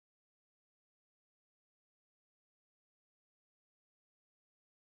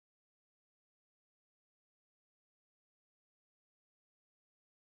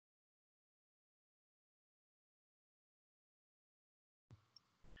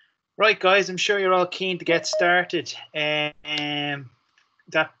Right, guys, I'm sure you're all keen to get started. That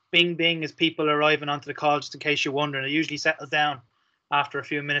bing bing is people arriving onto the call, just in case you're wondering. It usually settles down after a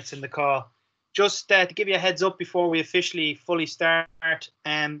few minutes in the call. Just to give you a heads up before we officially fully start,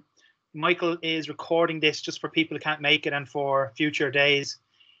 Michael is recording this just for people who can't make it and for future days.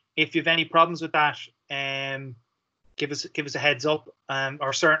 If you have any problems with that, give us a heads up,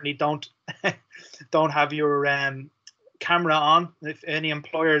 or certainly don't have your camera on if any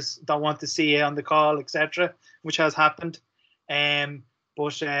employers don't want to see you on the call, etc., which has happened.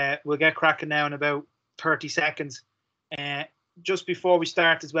 But we'll get cracking now in about 30 seconds. Just before we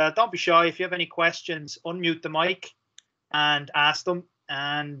start as well, don't be shy. If you have any questions, unmute the mic and ask them.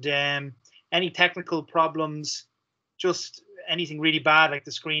 And any technical problems, just anything really bad like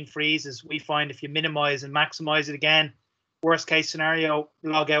the screen freezes, we find if you minimize and maximize it again, worst case scenario,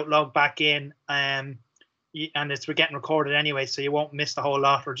 log out, log back in, and we're getting recorded anyway, so you won't miss the whole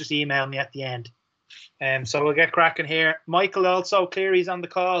lot, or just email me at the end. So we'll get cracking here. Michael also, Cleary's on the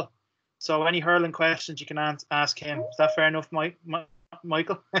call, so any hurling questions you can ask him. Is that fair enough,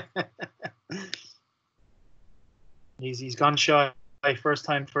 Michael? He's gone shy. First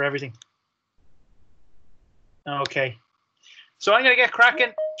time for everything. Okay, so I'm gonna get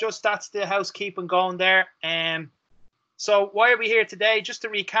cracking. Just that's the housekeeping going there. So why are we here today? Just to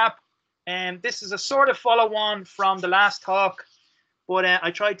recap, this is a sort of follow-on from the last talk, but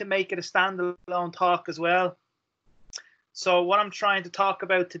I tried to make it a standalone talk as well. So what I'm trying to talk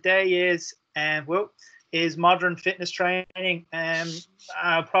about today is modern fitness training.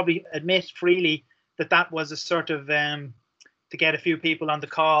 I'll probably admit freely that was a sort of to get a few people on the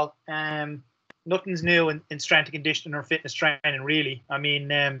call. Nothing's new in strength and conditioning or fitness training, really. I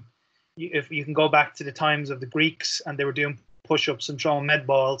mean, if you can go back to the times of the Greeks and they were doing push-ups and throwing med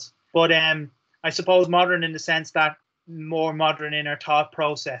balls. But I suppose modern in the sense that more modern in our thought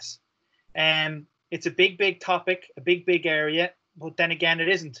process. It's a big topic, a big area, but then again, it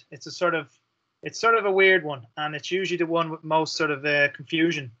isn't. It's sort of a weird one, and it's usually the one with most sort of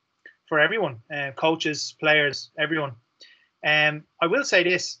confusion for everyone, coaches, players, everyone. I will say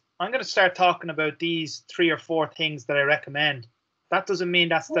this: I'm going to start talking about these 3 or 4 things that I recommend. That doesn't mean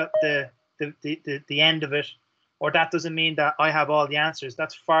that's the end of it, or that doesn't mean that I have all the answers.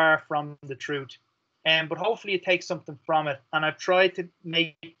 That's far from the truth. But hopefully you take something from it. And I've tried to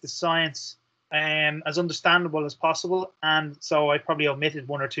make the science as understandable as possible. And so I probably omitted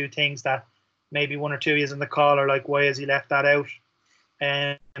 1 or 2 things that maybe 1 or 2 is in the call are like, why has he left that out?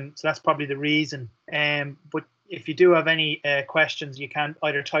 So that's probably the reason. But if you do have any questions, you can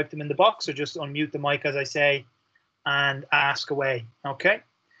either type them in the box or just unmute the mic, as I say, and ask away. Okay.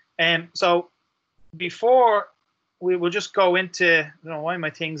 So before we will just go into, I don't know why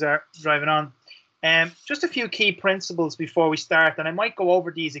my things are driving on. Just a few key principles before we start, and I might go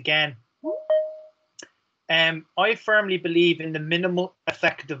over these again. I firmly believe in the minimal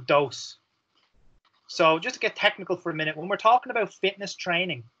effective dose. So just to get technical for a minute, when we're talking about fitness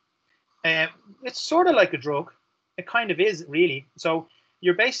training, it's sort of like a drug. It kind of is, really. So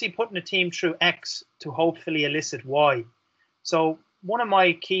you're basically putting a team through X to hopefully elicit Y. So one of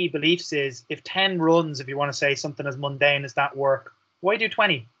my key beliefs is if 10 runs, if you want to say something as mundane as that, work, why do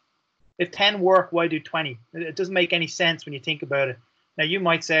 20? If 10 work, why do 20? It doesn't make any sense when you think about it. Now, you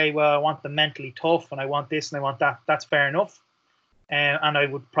might say, well, I want them mentally tough and I want this and I want that. That's fair enough. And I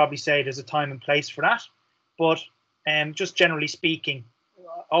would probably say there's a time and place for that. But just generally speaking,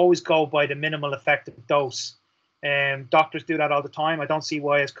 always go by the minimal effective dose. Doctors do that all the time. I don't see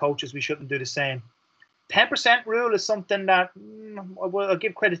why as coaches we shouldn't do the same. 10% rule is something that I'll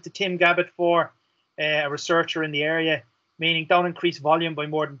give credit to Tim Gabbett for, a researcher in the area, meaning don't increase volume by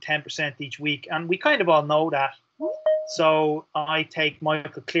more than 10% each week. And we kind of all know that. So I take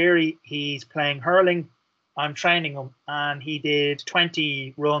Michael Cleary. He's playing hurling. I'm training him. And he did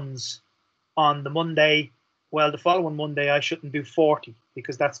 20 runs on the Monday. Well, the following Monday, I shouldn't do 40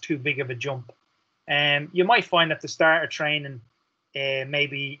 because that's too big of a jump. You might find at the start of training,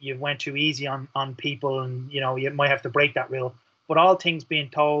 maybe you went too easy on people and, you might have to break that rule. But all things being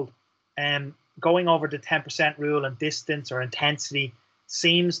told, going over the 10% rule and distance or intensity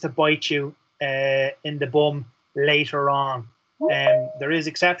seems to bite you in the bum later on. There is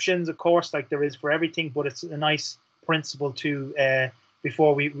exceptions, of course, like there is for everything, but it's a nice principle to,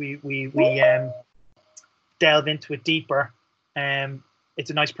 before we delve into it deeper, it's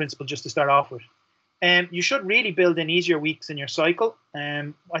a nice principle just to start off with. You should really build in easier weeks in your cycle.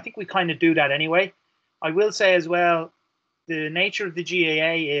 I think we kind of do that anyway. I will say as well, the nature of the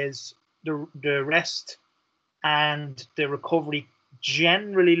GAA is the rest and the recovery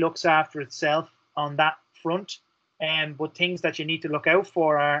generally looks after itself on that front. But things that you need to look out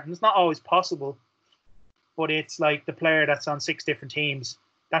for are, and it's not always possible, but it's like the player that's on 6 different teams.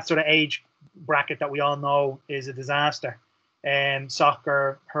 That sort of age bracket that we all know is a disaster.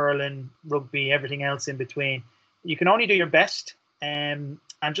 Soccer, hurling, rugby, everything else in between. You can only do your best, and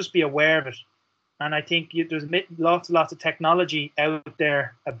just be aware of it. And I think there's lots of technology out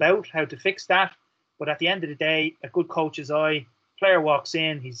there about how to fix that. But at the end of the day, a good coach's eye, player walks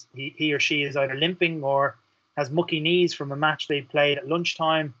in, he or she is either limping or has mucky knees from a match they played at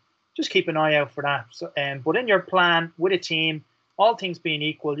lunchtime. Just keep an eye out for that. So, but in your plan with a team, all things being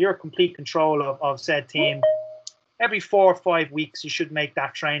equal, you're in complete control of said team. Every 4 or 5 weeks, you should make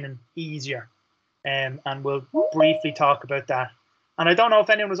that training easier. And we'll briefly talk about that. And I don't know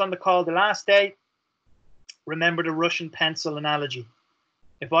if anyone was on the call the last day. Remember the Russian pencil analogy.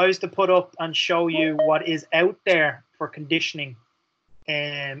 If I was to put up and show you what is out there for conditioning,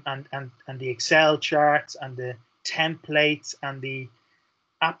 and the Excel charts and the templates and the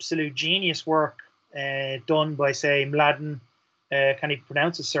absolute genius work done by, say, Mladen, can he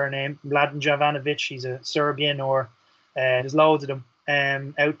pronounce his surname? Mladen Jovanovic, he's a Serbian, or there's loads of them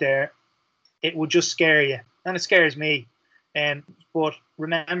out there. It would just scare you, and it scares me. But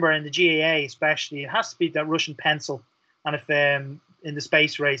remember, in the GAA especially, it has to be that Russian pencil. And if in the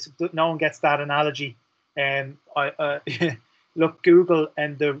space race, if no one gets that analogy, look, Google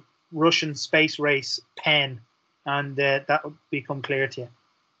and the Russian space race pen, and that will become clear to you.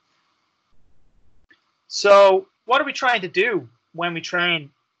 So what are we trying to do when we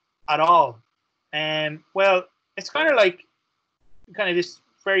train at all? Well, it's kind of like this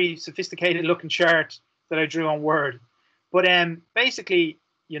very sophisticated looking chart that I drew on Word. But basically,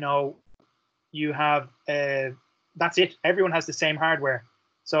 you have, that's it. Everyone has the same hardware.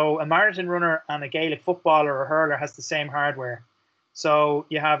 So a marathon runner and a Gaelic footballer or hurler has the same hardware. So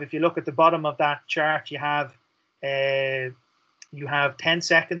you have, if you look at the bottom of that chart, you have 10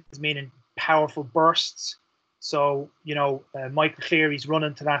 seconds, meaning powerful bursts. So, Michael Cleary's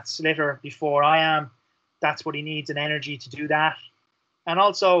running to that slitter before I am. That's what he needs, an energy to do that. And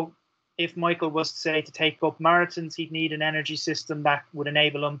also, if Michael was to say to take up marathons, he'd need an energy system that would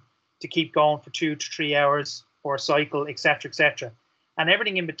enable him to keep going for 2 to 3 hours or cycle, etc., etc. And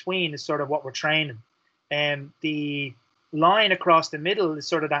everything in between is sort of what we're training. The line across the middle is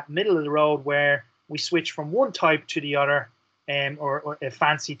sort of that middle of the road where we switch from one type to the other, or a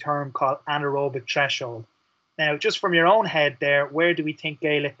fancy term called anaerobic threshold. Now, just from your own head there, where do we think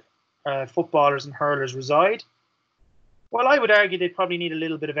Gaelic footballers and hurlers reside? Well, I would argue they probably need a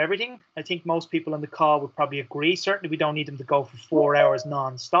little bit of everything. I think most people on the call would probably agree. Certainly, we don't need them to go for 4 hours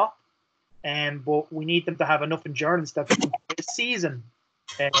non-stop. But we need them to have enough endurance that they can play a season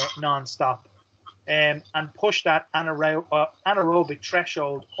non-stop, and push that anaerobic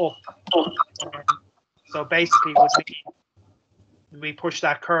threshold up. So basically, we push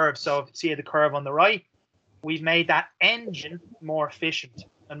that curve. So see the curve on the right, we've made that engine more efficient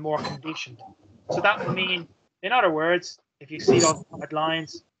and more conditioned. So that would mean, in other words, if you see those dotted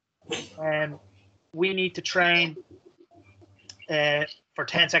lines, we need to train for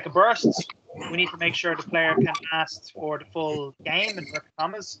 10-second bursts. We need to make sure the player can last for the full game, in inverted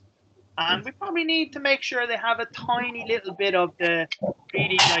commas. And we probably need to make sure they have a tiny little bit of the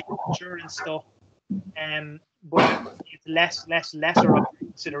really endurance stuff. But it's lesser of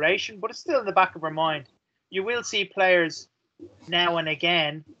consideration, but it's still in the back of our mind. You will see players now and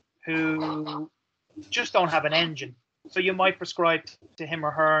again who just don't have an engine. So you might prescribe to him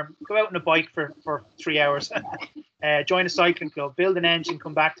or her, go out on a bike for 3 hours, join a cycling club, build an engine,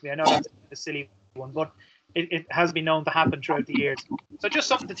 come back to me. I know that's a silly one, but it has been known to happen throughout the years. So just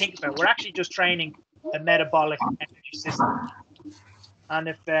something to think about. We're actually just training a metabolic energy system. And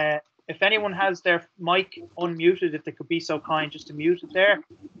if anyone has their mic unmuted, if they could be so kind just to mute it there,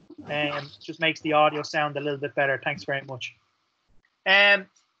 just makes the audio sound a little bit better. Thanks very much.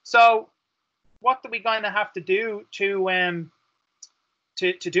 So what do we kind of have to do to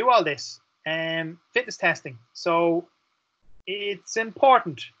do all this? Fitness testing. So it's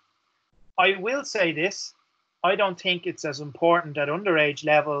important. I will say this. I don't think it's as important at underage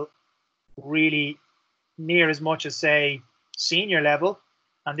level, really near as much as, say, senior level.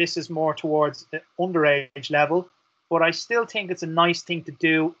 And this is more towards the underage level. But I still think it's a nice thing to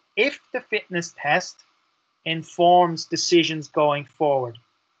do if the fitness test informs decisions going forward.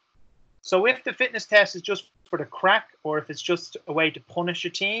 So if the fitness test is just for the crack, or if it's just a way to punish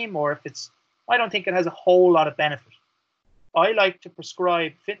your team, or if it's, I don't think it has a whole lot of benefit. I like to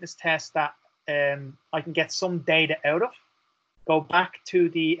prescribe fitness tests that I can get some data out of. Go back to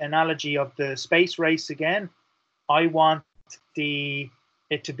the analogy of the space race again. I want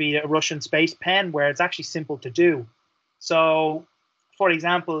it to be a Russian space pen where it's actually simple to do. So, for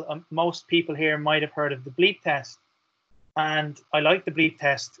example, most people here might have heard of the bleep test. And I like the bleep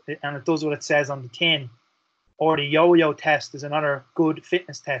test, and it does what it says on the tin. Or the yo-yo test is another good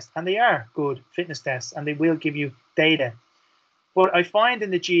fitness test. And they are good fitness tests, and they will give you data. But I find in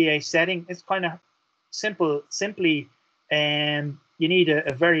the GAA setting, it's kind of simply, you need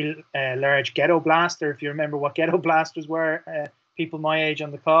a very large ghetto blaster, if you remember what ghetto blasters were, people my age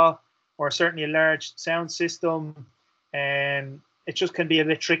on the call, or certainly a large sound system. It just can be a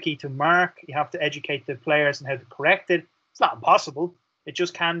bit tricky to mark. You have to educate the players on how to correct it. It's not impossible. It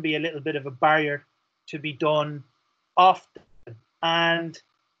just can be a little bit of a barrier to be done often. And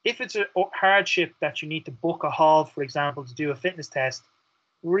if it's a hardship that you need to book a hall, for example, to do a fitness test,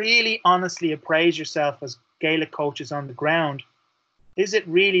 really honestly appraise yourself as Gaelic coaches on the ground. Is it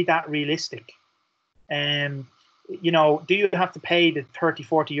really that realistic? Do you have to pay the 30,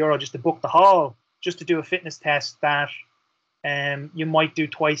 40 euro just to book the hall, just to do a fitness test that you might do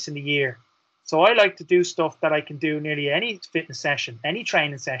twice in a year? So I like to do stuff that I can do nearly any fitness session, any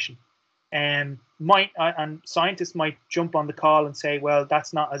training session. And scientists might jump on the call and say, well,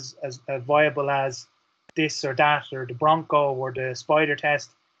 that's not as viable as this or that, or the Bronco or the spider test,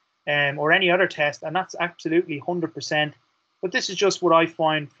 or any other test. And that's absolutely 100%. But this is just what I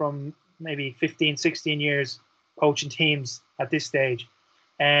find from maybe 15, 16 years coaching teams at this stage.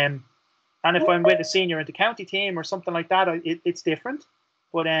 And if I'm with a senior inter-county team or something like that, it's different.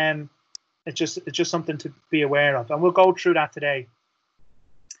 But it's just something to be aware of. And we'll go through that today.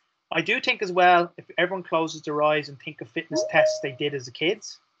 I do think as well, if everyone closes their eyes and think of fitness tests they did as a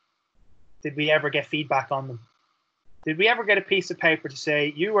kids, did we ever get feedback on them? Did we ever get a piece of paper to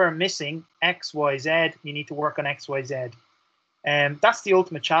say, you are missing X, Y, Z, you need to work on X, Y, Z? That's the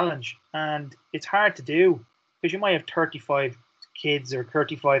ultimate challenge. And it's hard to do because you might have 35 kids or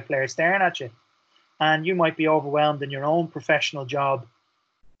 35 players staring at you. And you might be overwhelmed in your own professional job.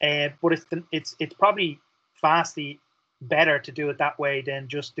 But it's probably vastly better to do it that way than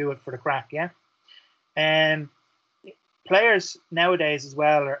just do it for the crack, yeah? Players nowadays as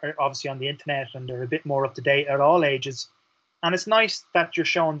well are obviously on the internet, and they're a bit more up to date at all ages. And it's nice that you're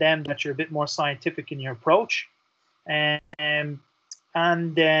showing them that you're a bit more scientific in your approach. It's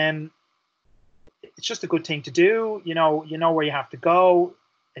just a good thing to do. You know where you have to go.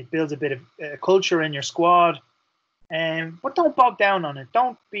 It builds a bit of culture in your squad. But don't bog down on it.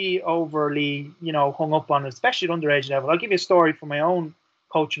 Don't be overly, hung up on it, especially at underage level. I'll give you a story from my own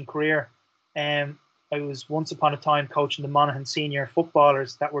coaching career. I was once upon a time coaching the Monaghan senior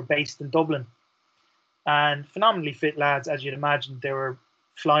footballers that were based in Dublin, and phenomenally fit lads, as you'd imagine. They were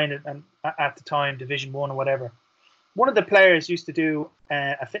flying at the time, Division 1 or whatever. One of the players used to do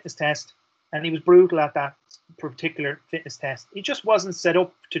a fitness test, and he was brutal at that particular fitness test. He just wasn't set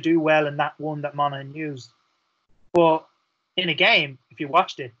up to do well in that one that Monaghan used. But in a game, if you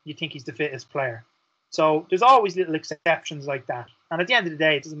watched it, you think he's the fittest player. So there's always little exceptions like that. And at the end of the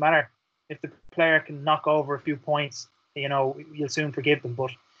day, it doesn't matter if the player can knock over a few points, you'll soon forgive them.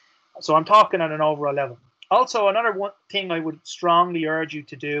 But so I'm talking at an overall level. Also, another one thing I would strongly urge you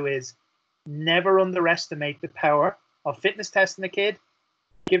to do is never underestimate the power of fitness testing a kid,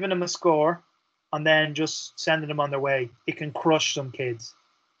 giving them a score, and then just sending them on their way. It can crush some kids.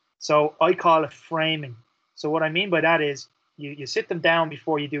 So I call it framing. So what I mean by that is you sit them down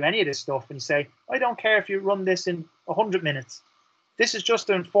before you do any of this stuff and you say, I don't care if you run this in 100 minutes. This is just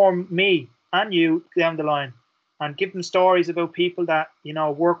to inform me and you down the line, and give them stories about people that,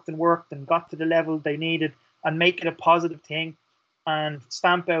 worked and got to the level they needed, and make it a positive thing, and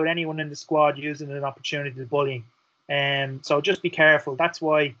stamp out anyone in the squad using an opportunity to bullying. So just be careful. That's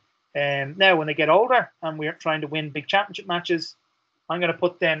why now when they get older and we're trying to win big championship matches, I'm going to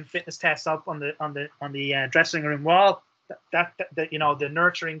put them fitness tests up on the dressing room wall. That the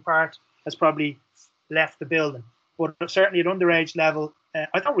nurturing part has probably left the building, but certainly at underage level,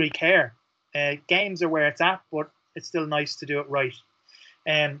 I don't really care. Games are where it's at, but it's still nice to do it right.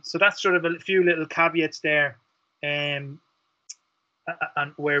 So that's sort of a few little caveats there, and how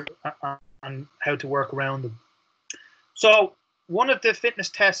to work around them. So one of the fitness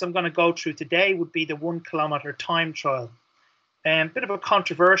tests I'm going to go through today would be the 1 kilometer time trial. Bit of a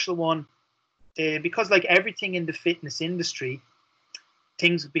controversial one, because like everything in the fitness industry,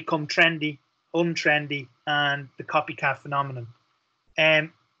 things become trendy, untrendy, and the copycat phenomenon.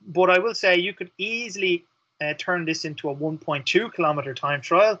 But I will say you could easily turn this into a 1.2 kilometer time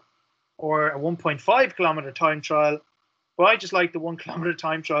trial or a 1.5 kilometer time trial. But I just like the 1 kilometer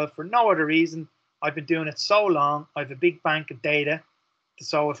time trial for no other reason. I've been doing it so long. I have a big bank of data.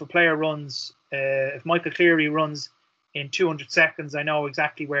 So if a player runs, if Michael Cleary runs in 200 seconds, I know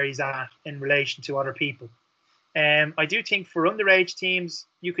exactly where he's at in relation to other people. I do think for underage teams,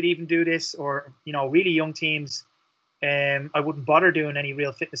 you could even do this, or really young teams. I wouldn't bother doing any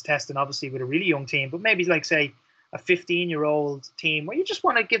real fitness testing, obviously, with a really young team, but maybe like say a 15-year-old team where you just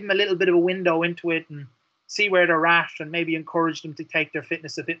want to give them a little bit of a window into it and see where they're at, and maybe encourage them to take their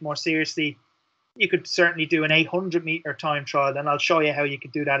fitness a bit more seriously. You could certainly do an 800-meter time trial, and I'll show you how you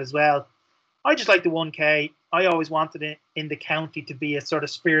could do that as well. I just like the 1K. I always wanted it in the county to be a sort of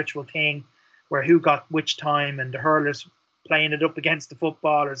spiritual thing where who got which time, and the hurlers playing it up against the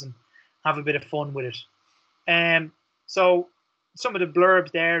footballers and have a bit of fun with it. So some of the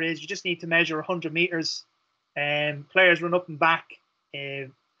blurbs there is you just need to measure 100 meters, and players run up and back.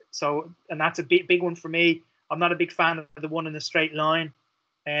 And that's a big one for me. I'm not a big fan of the one in the straight line.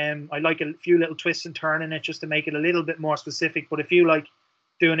 I like a few little twists and turns in it just to make it a little bit more specific. But if you like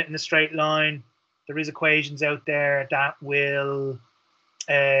doing it in a straight line, there is equations out there that will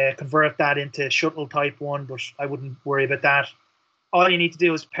convert that into shuttle type one, but I wouldn't worry about that. All you need to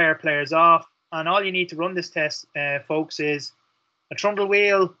do is pair players off, and all you need to run this test, folks, is a trundle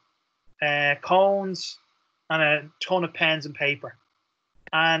wheel, cones, and a ton of pens and paper.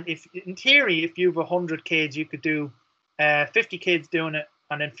 And in theory, if you have 100 kids, you could do 50 kids doing it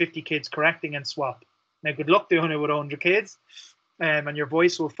and then 50 kids correcting and swap. Now, good luck doing it with 100 kids, and your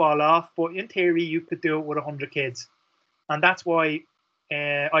voice will fall off. But in theory, you could do it with 100 kids. And that's why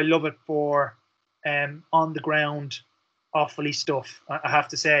I love it for on the ground Offaly stuff, I have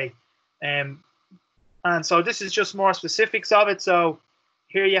to say. And so this is just more specifics of it. So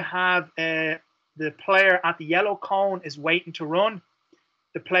here you have the player at the yellow cone is waiting to run.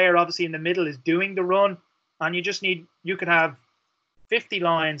 The player obviously in the middle is doing the run. And you could have 50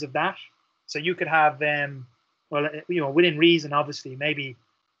 lines of that. So you could have, within reason, obviously, maybe,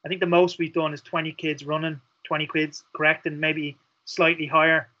 I think the most we've done is 20 kids running, 20 kids correcting, maybe slightly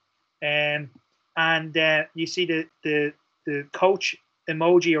higher. And you see the coach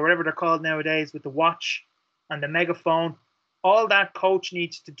emoji or whatever they're called nowadays with the watch and the megaphone. All that coach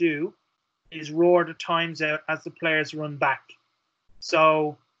needs to do is roar the times out as the players run back.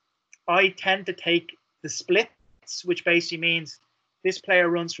 So I tend to take the splits, which basically means this player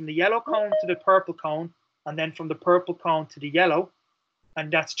runs from the yellow cone to the purple cone, and then from the purple cone to the yellow,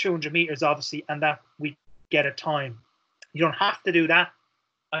 and that's 200 meters, obviously, and that we get a time. You don't have to do that.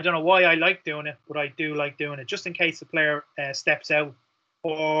 I don't know why I like doing it, but I do like doing it, just in case the player steps out,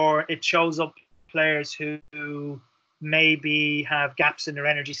 or it shows up players who maybe have gaps in their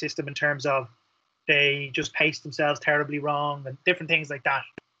energy system in terms of they just pace themselves terribly wrong and different things like that.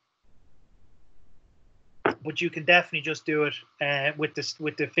 But you can definitely just do it with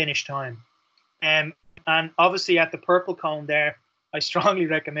the finish time. And obviously at the purple cone there, I strongly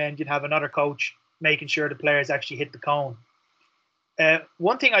recommend you'd have another coach making sure the players actually hit the cone.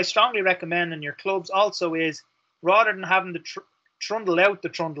 One thing I strongly recommend in your clubs also is, rather than having to trundle out the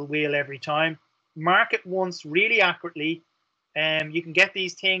trundle wheel every time, mark it once really accurately. You can get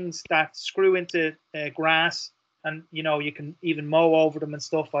these things that screw into grass, and you can even mow over them and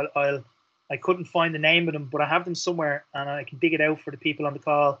stuff. I couldn't find the name of them, but I have them somewhere, and I can dig it out for the people on the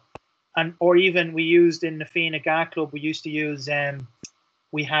call. Or even we used in the Fina Ga Club, we used to use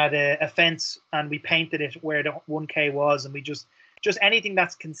we had a fence and we painted it where the 1K was, and we just anything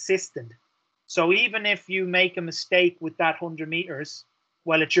that's consistent. So even if you make a mistake with that 100 meters,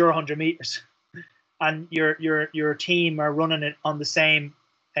 well, it's your 100 meters, and your team are running it on the same,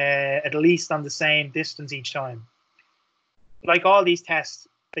 at least on the same distance each time. Like all these tests,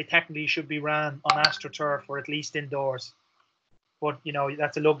 they technically should be ran on AstroTurf or at least indoors. But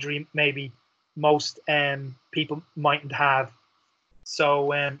that's a luxury maybe most people mightn't have.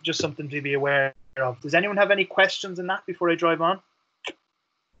 So just something to be aware of. Does anyone have any questions on that before I drive on?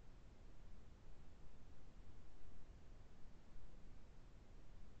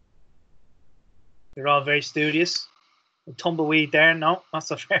 You're all very studious. A tumbleweed there. No, not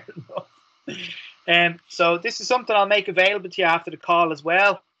so fair enough. So this is something I'll make available to you after the call as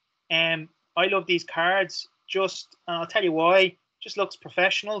well. I love these cards. I'll tell you why. Just looks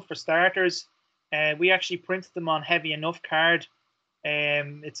professional for starters. We actually printed them on heavy enough card.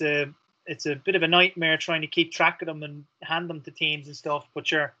 It's a bit of a nightmare trying to keep track of them and hand them to teams and stuff. But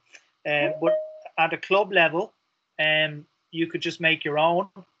sure, but at a club level, you could just make your own.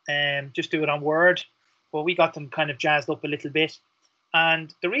 Just do it on Word. But we got them kind of jazzed up a little bit.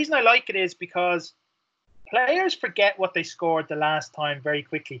 And the reason I like it is because players forget what they scored the last time very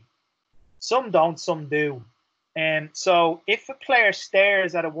quickly. Some don't, some do. So if a player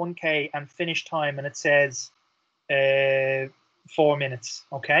stares at a 1K and finish time and it says 4 minutes,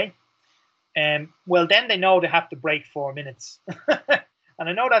 okay? Well, then they know they have to break 4 minutes. And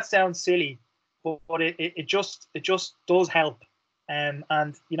I know that sounds silly, but it just does help. And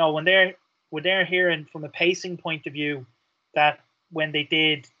you know, when they're hearing from a pacing point of view that when they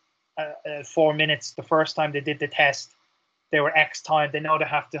did 4 minutes the first time they did the test, they were X time. They know they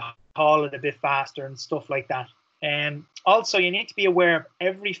have to haul it a bit faster and stuff like that. And also, you need to be aware of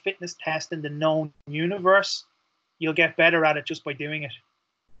every fitness test in the known universe. You'll get better at it just by doing it.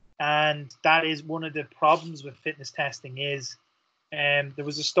 And that is one of the problems with fitness testing is there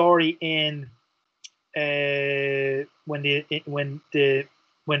was a story in when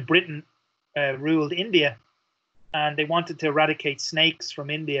Britain ruled India, and they wanted to eradicate snakes from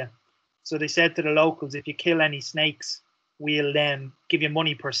India. So they said to the locals, if you kill any snakes, we'll give you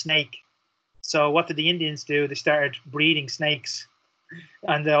money per snake. So what did the Indians do? They started breeding snakes,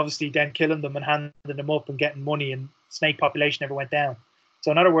 and obviously then killing them and handing them up and getting money, and snake population never went down.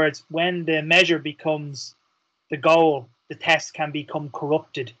 So in other words, when the measure becomes the goal, the test can become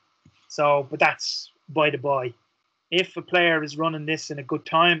corrupted. So, but that's by the by. If a player is running this in a good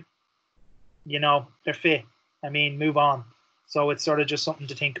time, you know, they're fit. I mean, move on. So it's sort of just something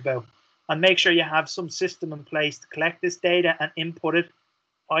to think about. And make sure you have some system in place to collect this data and input it.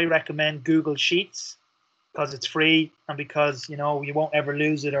 I recommend Google Sheets because it's free and because, you know, you won't ever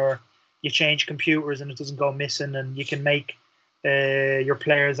lose it, or you change computers and it doesn't go missing, and you can make your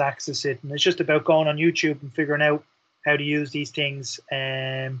players access it. And it's just about going on YouTube and figuring out how to use these things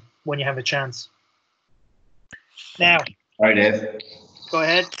when you have a chance. Now, hi Dave. Go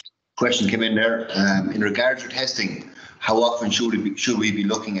ahead. Question came in there. In regards to testing, how often should we be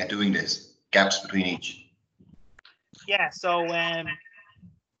looking at doing this? Gaps between each? Yeah, so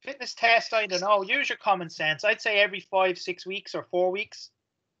fitness test, I don't know, use your common sense. I'd say every 5, 6 weeks or 4 weeks.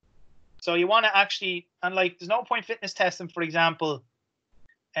 So you want to actually, and like, there's no point fitness testing, for example,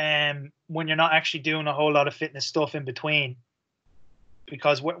 when you're not actually doing a whole lot of fitness stuff in between.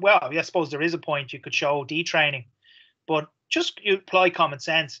 Because, well, I suppose there is a point. You could show detraining, but just you apply common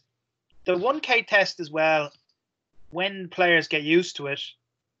sense. The 1K test as well, when players get used to it,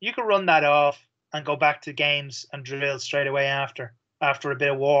 you can run that off and go back to games and drills straight away after a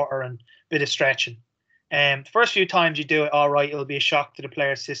bit of water and a bit of stretching. The first few times you do it, all right, it'll be a shock to the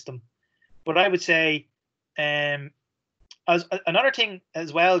player's system. But I would say, as another thing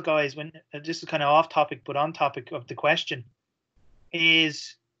as well, guys, when this is kind of off topic but on topic of the question,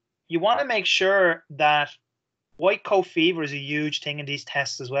 is you want to make sure that white coat fever is a huge thing in these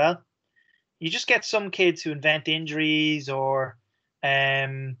tests as well. You just get some kids who invent injuries or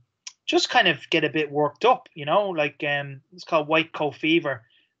just kind of get a bit worked up, you know, like it's called white coat fever.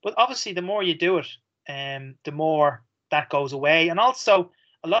 But obviously, the more you do it, the more that goes away. And also,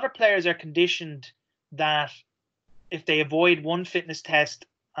 a lot of players are conditioned that if they avoid one fitness test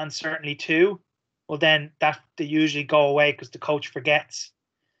and certainly two, well, then that they usually go away because the coach forgets.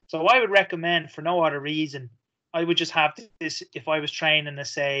 So I would recommend, for no other reason, I would just have this if I was training,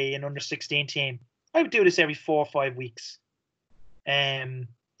 say, an under-16 team. I would do this every 4 or 5 weeks. And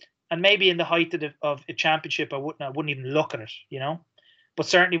maybe in the height of a championship, I wouldn't even look at it, you know. But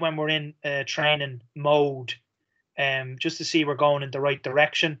certainly when we're in training mode, just to see we're going in the right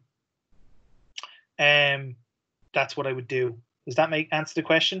direction, that's what I would do. Does that answer the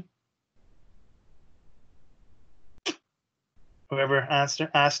question? Whoever asked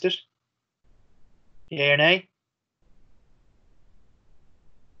it? Yeah or nay?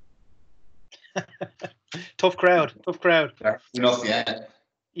 Tough crowd. Enough, yeah.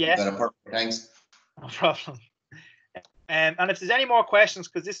 Yeah. Thanks. No problem. And if there's any more questions,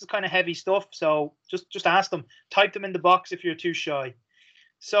 because this is kind of heavy stuff, so just ask them. Type them in the box if you're too shy.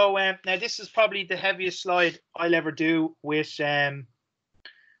 So now this is probably the heaviest slide I'll ever do with one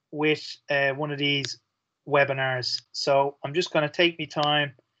of these webinars. So I'm just going to take my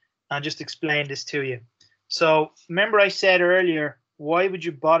time and just explain this to you. So remember I said earlier, why would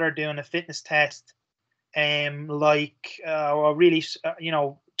you bother doing a fitness test like a really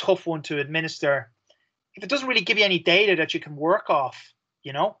tough one to administer if it doesn't really give you any data that you can work off?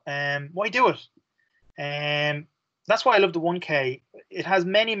 You know, why do it? That's why I love the 1K. It has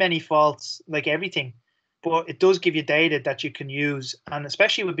many faults, like everything, but it does give you data that you can use, and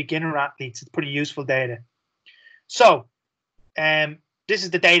especially with beginner athletes, it's pretty useful data. So this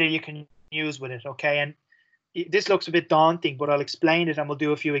is the data you can use with it, okay? And this looks a bit daunting, but I'll explain it and we'll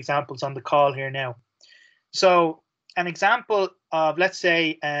do a few examples on the call here now. So an example of, let's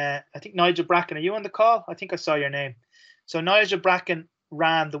say, I think Nigel Bracken, are you on the call? I think I saw your name. So Nigel Bracken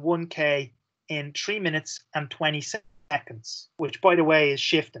ran the 1K in 3 minutes and 20 seconds, which, by the way, is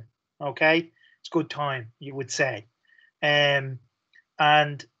shifting, okay? It's good time, you would say. And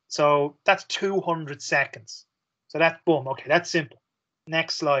so that's 200 seconds. So that's boom. Okay, that's simple.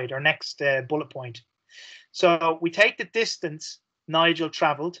 Next slide, or next bullet point. So we take the distance Nigel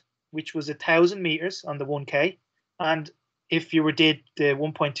travelled, which was 1,000 meters on the 1K. And if you did the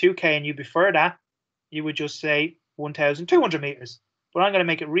 1.2K and you prefer that, you would just say 1,200 meters. But I'm going to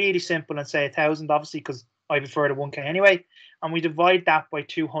make it really simple and say 1,000, obviously, because I prefer the 1K anyway. And we divide that by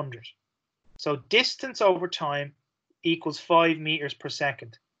 200. So distance over time equals 5 meters per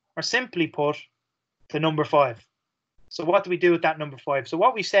second. Or simply put, the number 5. So what do we do with that number 5? So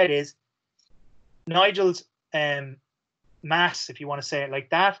what we said is Nigel's mass, if you want to say it like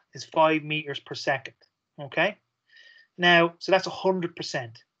that, is 5 meters per second. Okay. Now, so that's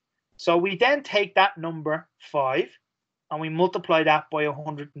 100%. So we then take that number 5 and we multiply that by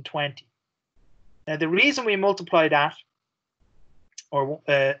 120. Now, the reason we multiply that, or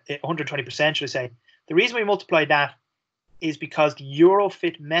 120%, should I say, the reason we multiply that is because the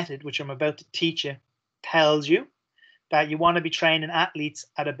Eurofit method, which I'm about to teach you, tells you that you want to be training athletes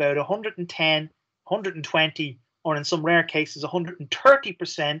at about 110, 120, or in some rare cases,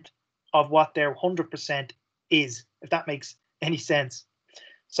 130% of what their 100% is, if that makes any sense.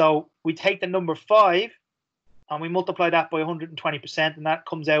 So we take the number 5 and we multiply that by 120%, and that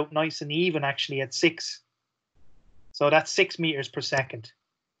comes out nice and even actually at 6. So that's 6 meters per second.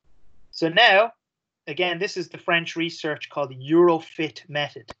 So now, again, this is the French research called the Eurofit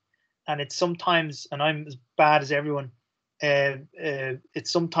method. And it's sometimes, and I'm as bad as everyone,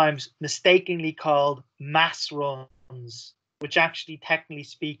 it's sometimes mistakenly called mass runs, which actually, technically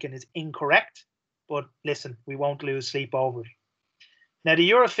speaking, is incorrect. But listen, we won't lose sleep over it. Now, the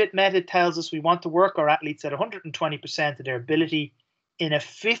Eurofit method tells us we want to work our athletes at 120% of their ability in a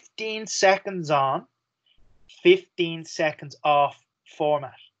 15 seconds on, 15 seconds off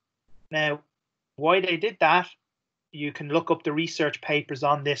format. Now, why they did that, you can look up the research papers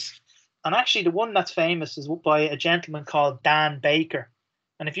on this. And actually, the one that's famous is by a gentleman called Dan Baker.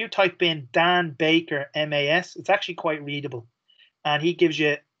 And if you type in Dan Baker, MAS, it's actually quite readable. And he gives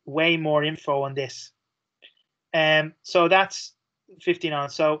you way more info on this. So that's 15 on.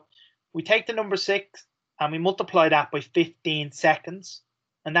 So we take the number 6 and we multiply that by 15 seconds.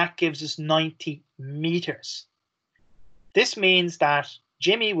 And that gives us 90 meters. This means that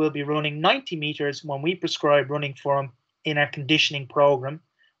Jimmy will be running 90 meters when we prescribe running for him in our conditioning program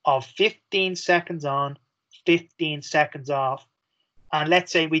of 15 seconds on, 15 seconds off. And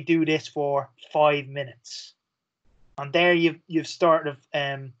let's say we do this for 5 minutes. And there you've sort of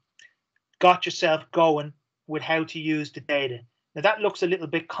got yourself going with how to use the data. Now that looks a little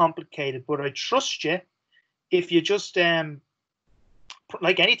bit complicated, but I trust you if you just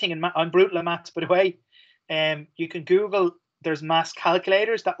like anything in math, I'm brutal at maths, by the way. You can Google, there's mass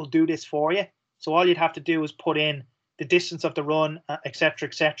calculators that will do this for you. So all you'd have to do is put in the distance of the run, etc.,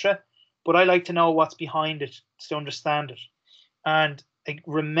 etc. But I like to know what's behind it to understand it. And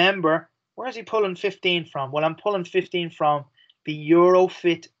remember, where is he pulling 15 from? Well, I'm pulling 15 from the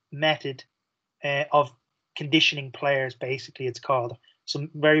Eurofit method of conditioning players, basically, it's called. Some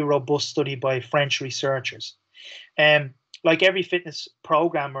very robust study by French researchers. Like every fitness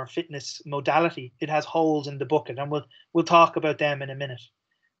program or fitness modality, it has holes in the bucket, and we'll talk about them in a minute.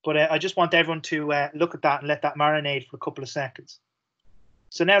 But I just want everyone to look at that and let that marinate for a couple of seconds.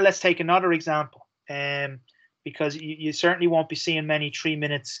 So now let's take another example, because you certainly won't be seeing many 3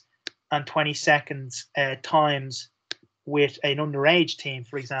 minutes and 20 seconds times with an underage team,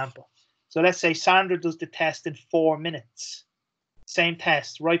 for example. So let's say Sandra does the test in 4 minutes. Same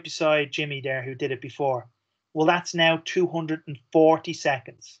test, right beside Jimmy there, who did it before. Well, that's now 240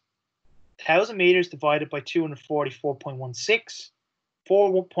 seconds. 1,000 meters divided by 244.16.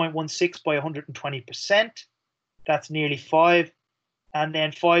 4.16 by 120%. That's nearly 5. And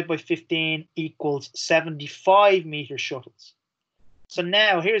then 5 by 15 equals 75 meter shuttles. So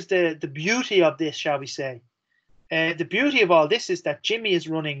now here's the beauty of this, shall we say. The beauty of all this is that Jimmy is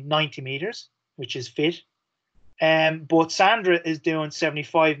running 90 meters, which is fit. But Sandra is doing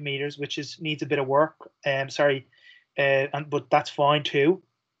 75 meters, which needs a bit of work. But that's fine too.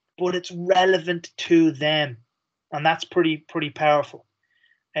 But it's relevant to them, and that's pretty powerful.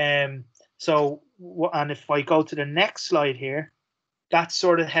 And if I go to the next slide here, that's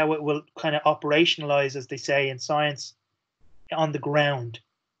sort of how it will kind of operationalize, as they say in science, on the ground.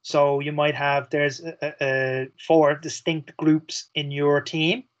 So you might have, there's 4 distinct groups in your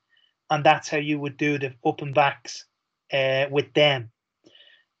team, and that's how you would do the up and backs with them.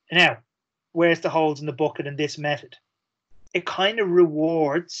 Now, where's the holes in the bucket in this method? It kind of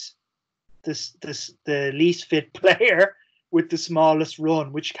rewards the least fit player with the smallest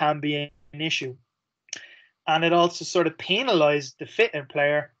run, which can be an issue. And it also sort of penalizes the fitter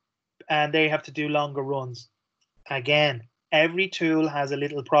player, and they have to do longer runs. Again, Every tool has a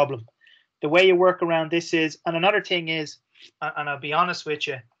little problem. The way you work around this is, and another thing is, and I'll be honest with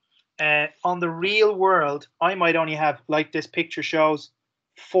you, on the real world, I might only have, like this picture shows,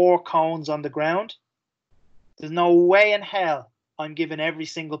 4 cones on the ground. There's no way in hell I'm giving every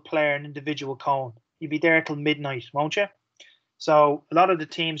single player an individual cone. You'll be there till midnight, won't you? So a lot of the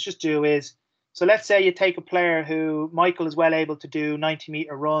teams just do is, so let's say you take a player who Michael is well able to do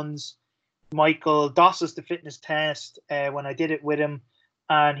 90-meter runs. Michael dosses the fitness test when I did it with him,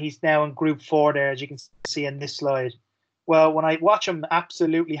 and he's now in group 4 there, as you can see in this slide. Well, when I watch him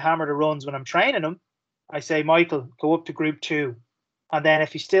absolutely hammer the runs when I'm training him, I say, Michael, go up to group 2. And then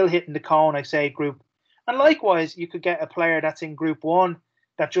if he's still hitting the cone, I say group. And likewise, you could get a player that's in group 1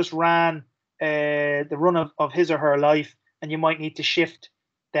 that just ran the run of his or her life, and you might need to shift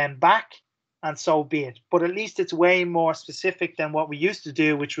them back, and so be it. But at least it's way more specific than what we used to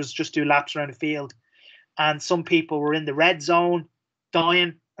do, which was just do laps around the field. And some people were in the red zone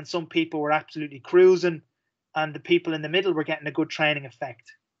dying, and some people were absolutely cruising, and the people in the middle were getting a good training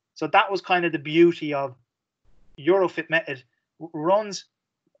effect. So that was kind of the beauty of Eurofit method runs,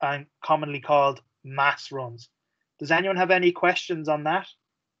 and commonly called mass runs. Does anyone have any questions on that?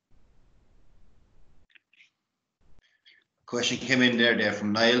 Question came in there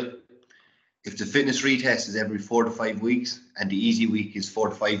from Niall. If the fitness retest is every 4 to 5 weeks and the easy week is 4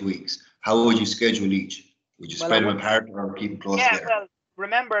 to 5 weeks, how would you schedule each? Would you spread them apart or keep them close together? Well,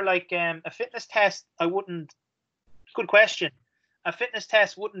 remember, like a fitness test, good question. A fitness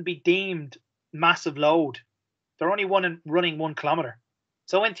test wouldn't be deemed massive load. They're only running 1 kilometer.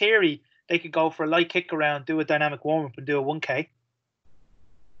 So in theory, they could go for a light kick around, do a dynamic warm up, and do a 1K.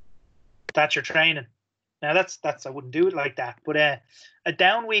 That's your training. Now that's I wouldn't do it like that. But a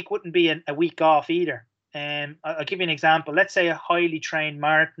down week wouldn't be a week off either. I'll give you an example. Let's say a highly trained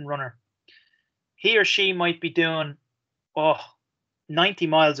marathon runner. He or she might be doing 90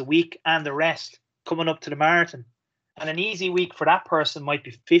 miles a week and the rest coming up to the marathon. And an easy week for that person might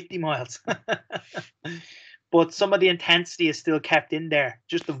be 50 miles. But some of the intensity is still kept in there.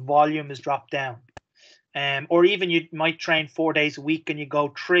 Just the volume is dropped down. Or even you might train 4 days a week and you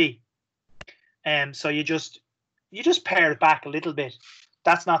go 3. So you just pare it back a little bit.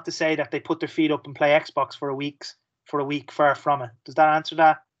 That's not to say that they put their feet up and play Xbox for a week. Far from it. Does that answer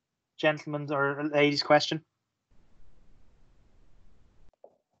that gentleman's or lady's question?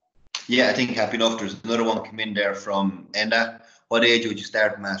 Yeah, I think happy enough. There's another one come in there from Enda. What age would you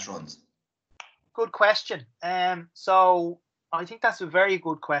start mass runs? Good question. So I think that's a very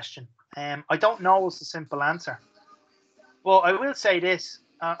good question. I don't know is the simple answer. Well, I will say this.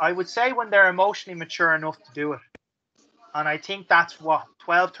 I would say when they're emotionally mature enough to do it. And I think that's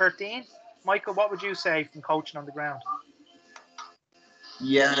 12, 13? Michael, what would you say from coaching on the ground?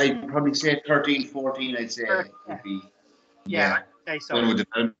 Yeah, I'd probably say 13, 14, I'd say would be. Yeah. I'd say so. When with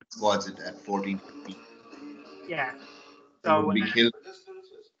development squads at 14, 15. Yeah. So would be killed.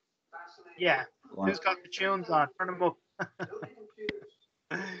 Yeah. Who's got the tunes on? Turn them up.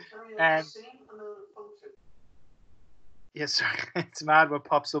 Yes, sir. It's mad what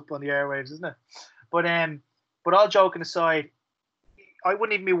pops up on the airwaves, isn't it? But all joking aside, I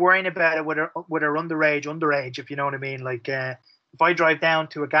wouldn't even be worrying about it with her underage, if you know what I mean. Like if I drive down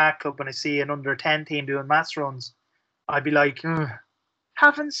to a GAT club and I see an under 10 team doing mass runs, I'd be like,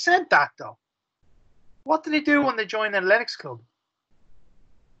 having said that though, what do they do when they join an athletics club?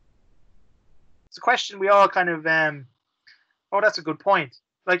 It's a question we all kind of that's a good point.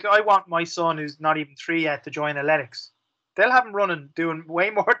 Like I want my son who's not even 3 yet to join athletics. They'll have him doing way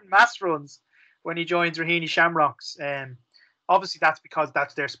more than mass runs when he joins Raheny Shamrocks. Obviously that's because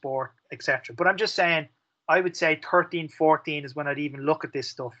that's their sport, etc. But I'm just saying, I would say 13, 14 is when I'd even look at this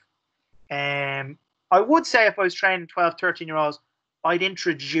stuff. I would say if I was training 12, 13-year-olds, I'd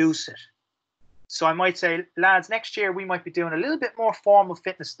introduce it. So I might say, lads, next year we might be doing a little bit more formal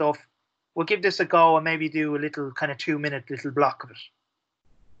fitness stuff. We'll give this a go and maybe do a little kind of 2-minute little block of it.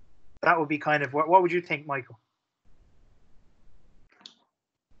 That would be kind of, what would you think, Michael?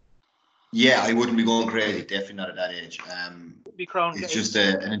 Yeah, I wouldn't be going crazy. Definitely not at that age. It's just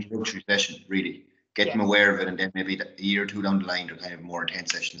an introductory session, really. Get them aware of it, and then maybe a year or 2 down the line, they're kind of more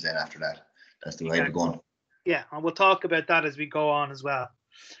intense sessions then after that. That's the way we're going. Yeah, and we'll talk about that as we go on as well.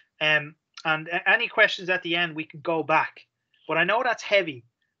 And any questions at the end, we can go back. But I know that's heavy,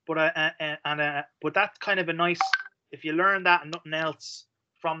 but that's kind of a nice, if you learn that and nothing else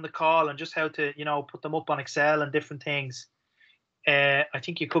from the call and just how to, put them up on Excel and different things, I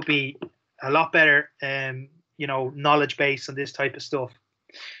think you could be a lot better, knowledge base on this type of stuff.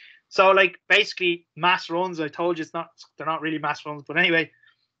 So like basically mass runs, I told you they're not really mass runs, but anyway,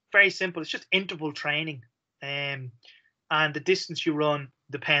 very simple. It's just interval training. And and the distance you run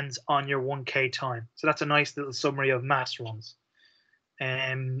depends on your 1K time. So that's a nice little summary of mass runs.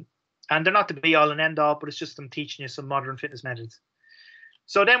 And they're not the be all and end all, but it's just them teaching you some modern fitness methods.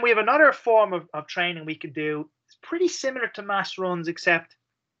 So then we have another form of training we can do. It's pretty similar to mass runs, except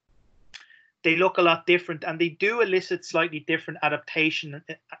they look a lot different, and they do elicit slightly different adaptation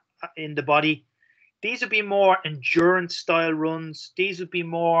in the body. These would be more endurance style runs. These would be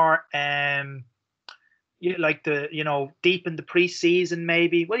more like deep in the pre-season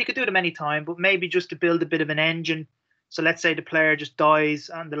maybe. Well, you could do them anytime, but maybe just to build a bit of an engine. So let's say the player just dies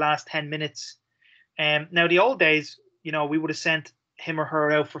on the last 10 minutes. Now, the old days, we would have sent him or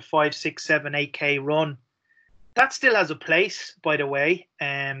her out for 5, 6, 7, 8K run. That still has a place, by the way,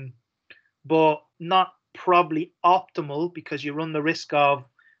 but not probably optimal, because you run the risk of,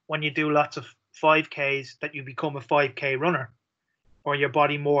 when you do lots of 5Ks, that you become a 5K runner, or your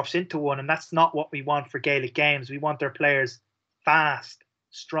body morphs into one. And that's not what we want for Gaelic games. We want our players fast,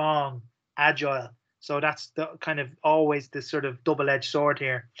 strong, agile. So that's the kind of always the sort of double-edged sword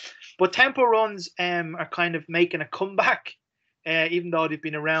here. But tempo runs are kind of making a comeback, even though they've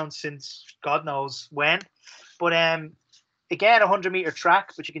been around since God knows when. But again, a 100-meter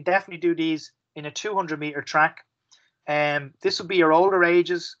track, but you can definitely do these in a 200-meter track. This would be your older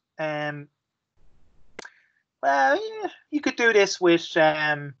ages. Well, yeah, you could do this with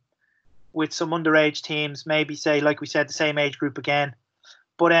some underage teams, maybe say, like we said, the same age group again.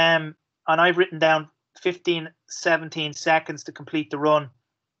 But and I've written down 15, 17 seconds to complete the run.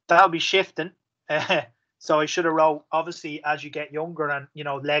 That'll be shifting. So I should have wrote, obviously, as you get younger and,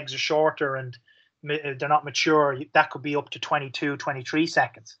 legs are shorter and they're not mature, that could be up to 22, 23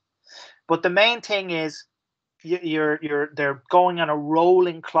 seconds. But the main thing is they're going on a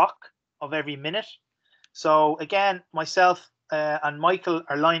rolling clock of every minute. So again, myself and Michael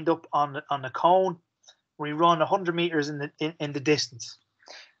are lined up on the cone. We run 100 meters in the distance,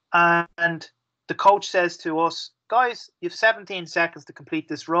 and the coach says to us, guys, you have 17 seconds to complete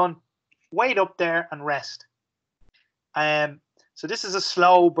this run. Wait up there and rest. So this is a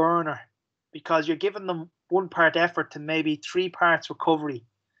slow burner, because you're giving them 1 part effort to maybe 3 parts recovery,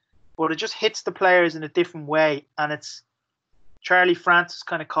 but it just hits the players in a different way. And it's Charlie Francis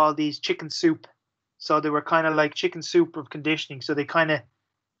kind of called these chicken soup. So they were kind of like chicken soup of conditioning. So they kind of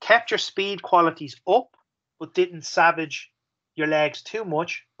kept your speed qualities up, but didn't savage your legs too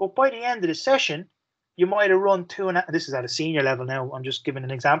much. But by the end of the session, you might have run this is at a senior level now, I'm just giving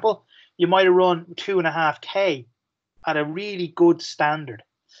an example. You might have run 2.5K at a really good standard.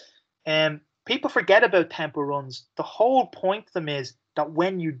 People forget about tempo runs. The whole point of them is that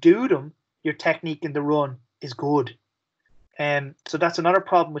when you do them, your technique in the run is good. So that's another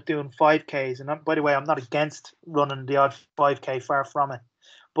problem with doing 5Ks. And by the way, I'm not against running the odd 5K, far from it.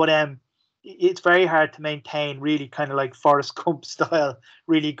 But it's very hard to maintain really kind of like Forrest Gump style,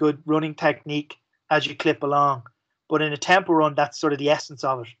 really good running technique as you clip along. But in a tempo run, that's sort of the essence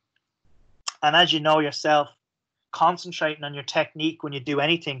of it. And as you know yourself, concentrating on your technique when you do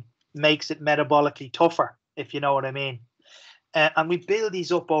anything makes it metabolically tougher, if you know what I mean. And we build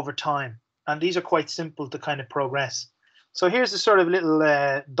these up over time. And these are quite simple to kind of progress. So here's a sort of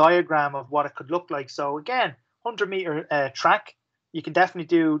little diagram of what it could look like. So again, 100-meter track. You can definitely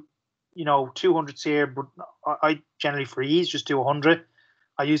do, 200s here, but I generally, for ease, just do 100.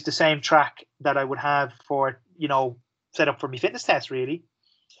 I use the same track that I would have for, set up for my fitness test, really.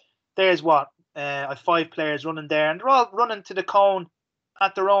 There's what? I have 5 players running there, and they're all running to the cone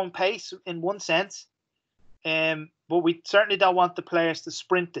at their own pace in one sense. But we certainly don't want the players to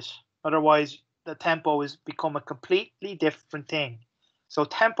sprint it. Otherwise, the tempo has become a completely different thing. So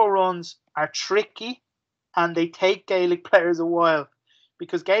tempo runs are tricky, and they take Gaelic players a while,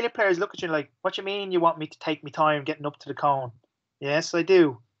 because Gaelic players look at you like, what do you mean you want me to take my time getting up to the cone? Yes, I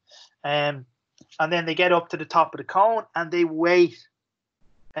do. And then they get up to the top of the cone and they wait.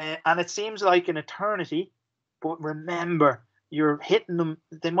 And it seems like an eternity, but remember, you're hitting them.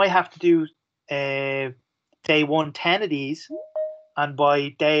 They might have to do day 110 of these, and by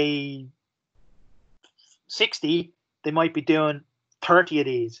day 60, they might be doing 30 of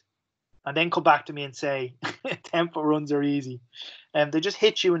these, and then come back to me and say, tempo runs are easy. And they just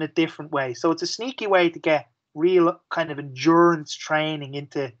hit you in a different way. So it's a sneaky way to get real kind of endurance training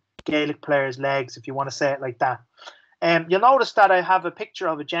into Gaelic players' legs, if you want to say it like that. You'll notice that I have a picture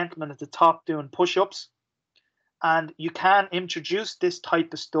of a gentleman at the top doing push-ups, and you can introduce this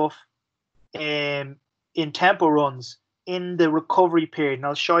type of stuff in tempo runs in the recovery period, and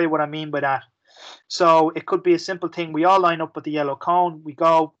I'll show you what I mean by that. So it could be a simple thing. We all line up with the yellow cone.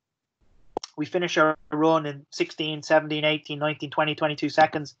 We finish our run in 16, 17, 18, 19, 20, 22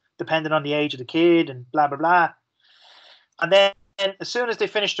 seconds, depending on the age of the kid and blah, blah, blah. And then as soon as they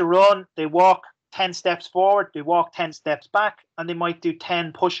finish the run, they walk 10 steps forward, they walk 10 steps back, and they might do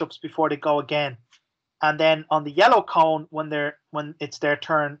 10 push-ups before they go again. And then on the yellow cone, when it's their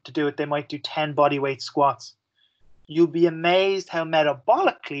turn to do it, they might do 10 bodyweight squats. You'll be amazed how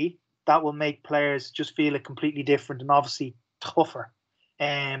metabolically that will make players just feel it completely different and obviously tougher.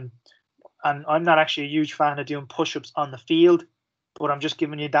 And I'm not actually a huge fan of doing push-ups on the field, but I'm just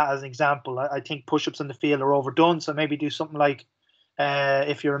giving you that as an example. I think push-ups on the field are overdone, so maybe do something like,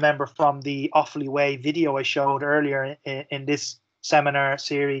 if you remember from the Offaly Way video I showed earlier in this seminar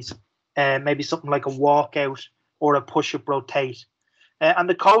series, maybe something like a walkout or a push-up rotate. And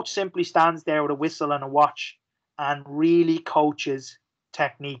the coach simply stands there with a whistle and a watch and really coaches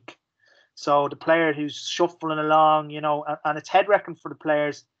technique. So the player who's shuffling along, and it's head-wrecking for the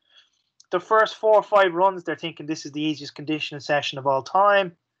players. The first 4 or 5 runs, they're thinking this is the easiest conditioning session of all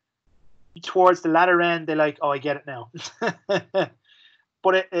time. Towards the latter end, they're like, oh, I get it now.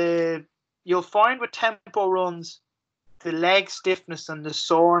 But you'll find with tempo runs, the leg stiffness and the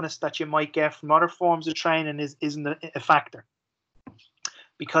soreness that you might get from other forms of training isn't a factor,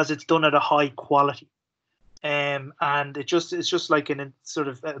 because it's done at a high quality. And it's just like a sort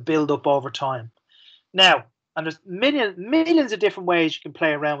of a build up over time. Now, and there's millions of different ways you can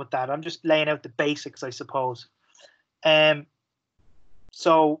play around with that. I'm just laying out the basics, I suppose.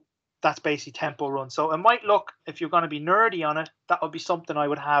 So that's basically tempo run. So it might look, if you're going to be nerdy on it, that would be something I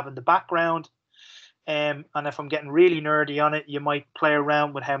would have in the background. And if I'm getting really nerdy on it, you might play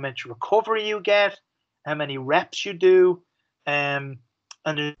around with how much recovery you get, how many reps you do, and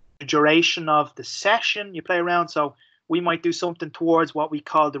the duration of the session you play around. So we might do something towards what we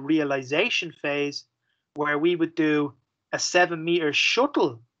call the realization phase, where we would do a 7-meter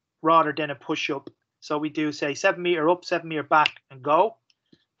shuttle rather than a push-up. So we do, say, 7 meter up, 7 meter back, and go.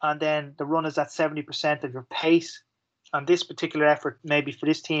 And then the run is at 70% of your pace. On this particular effort, maybe for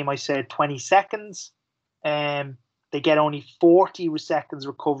this team, I said 20 seconds. They get only 40 seconds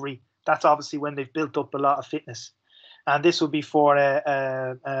recovery. That's obviously when they've built up a lot of fitness. And this would be for,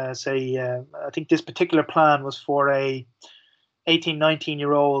 I think this particular plan was for a 18,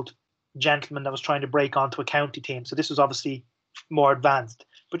 19-year-old gentleman that was trying to break onto a county team. So this was obviously more advanced.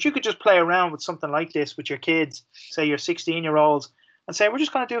 But you could just play around with something like this with your kids, say your 16-year-olds, and say, we're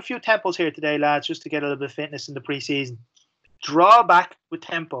just going to do a few tempos here today, lads, just to get a little bit of fitness in the preseason. Draw back with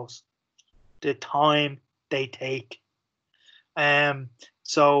tempos, the time they take.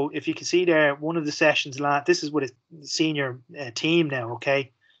 So if you can see there, one of the sessions, this is with a senior team now,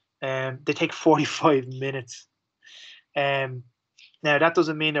 okay? They take 45 minutes. Now, that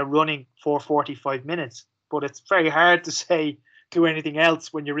doesn't mean they're running for 45 minutes, but it's very hard to say do anything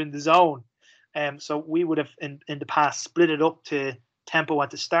else when you're in the zone. So we would have, in the past, split it up to tempo at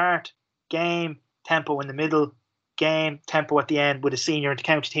the start, game, tempo in the middle, game, tempo at the end with a senior and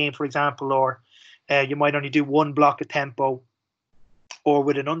county team, for example, or you might only do one block of tempo, or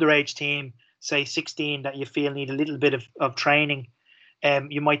with an underage team, say 16, that you feel need a little bit of training.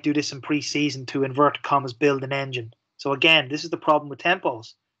 You might do this in pre-season to, inverted commas, build an engine. So again, this is the problem with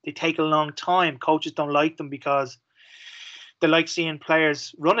tempos. They take a long time. Coaches don't like them because they like seeing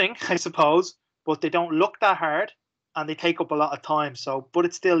players running, I suppose, but they don't look that hard and they take up a lot of time. So, but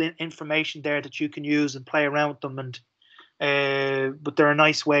it's still information there that you can use and play around with them. And but they're a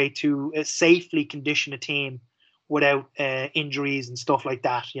nice way to safely condition a team without injuries and stuff like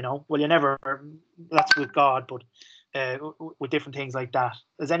that. Well, you never. That's with God, but with different things like that.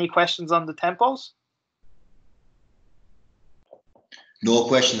 Is any questions on the tempos? No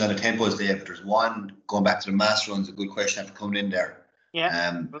questions on the tempos there, but there's one going back to the mass runs. A good question after coming in there.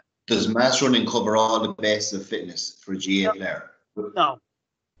 Yeah. Does mass running cover all the bases of fitness for a GA player? No.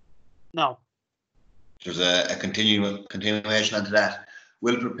 There's a continuation onto that.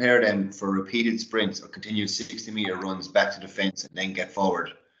 Will prepare them for repeated sprints or continued 60-meter runs back to the fence and then get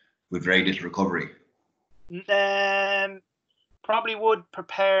forward with very little recovery? Probably would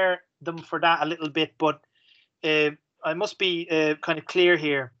prepare them for that a little bit, but I must be kind of clear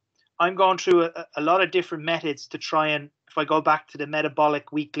here. I'm going through a lot of different methods to try and, if I go back to the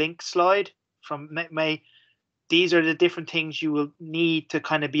metabolic weak link slide from May, these are the different things you will need to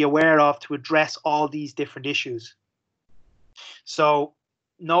kind of be aware of to address all these different issues. So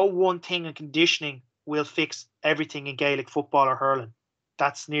no one thing in conditioning will fix everything in Gaelic football or hurling.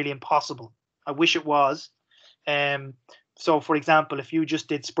 That's nearly impossible. I wish it was. So, for example, if you just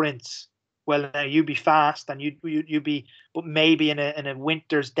did sprints, well, you'd be fast and you'd be, but maybe in a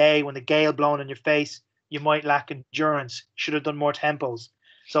winter's day when the gale blowing in your face, you might lack endurance. Should have done more tempos.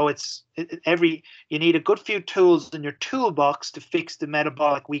 So you need a good few tools in your toolbox to fix the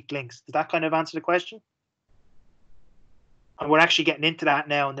metabolic weak links. Does that kind of answer the question? And we're actually getting into that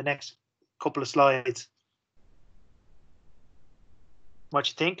now in the next couple of slides. What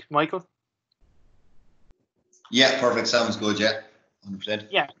you think, Michael? Yeah, perfect. Sounds good. Yeah, 100%.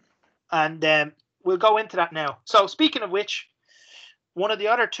 Yeah, and we'll go into that now. So speaking of which, one of the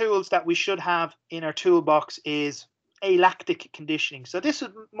other tools that we should have in our toolbox is alactic conditioning. So this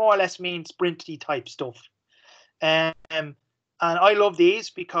would more or less mean sprinty type stuff. And I love these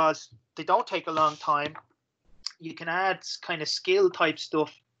because they don't take a long time. You can add kind of skill type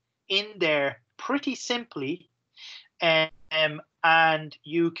stuff in there pretty simply. And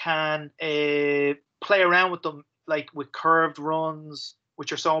you can play around with them, like with curved runs,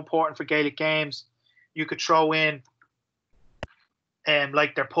 which are so important for Gaelic games. You could throw in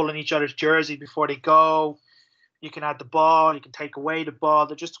like they're pulling each other's jersey before they go. You can add the ball. You can take away the ball.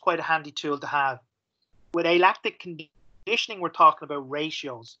 They're just quite a handy tool to have. With alactic conditioning, we're talking about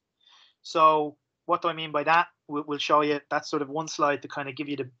ratios. So what do I mean by that? We'll show you. That's sort of one slide to kind of give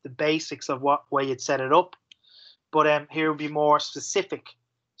you the basics of what way you'd set it up. But here would be more specific.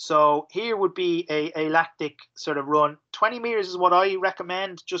 So here would be a lactic sort of run. 20 meters is what I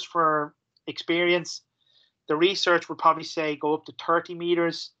recommend just for experience. The research would probably say go up to 30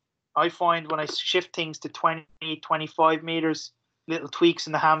 meters. I find when I shift things to 20, 25 meters, little tweaks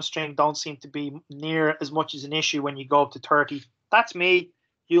in the hamstring don't seem to be near as much as an issue when you go up to 30. That's me.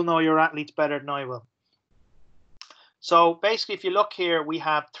 You'll know your athletes better than I will. So basically, if you look here, we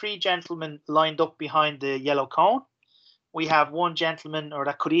have 3 gentlemen lined up behind the yellow cone. We have 1 gentleman, or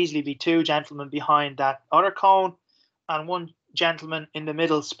that could easily be 2 gentlemen behind that other cone, and 1 gentleman in the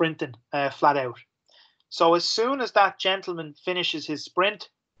middle sprinting flat out. So as soon as that gentleman finishes his sprint,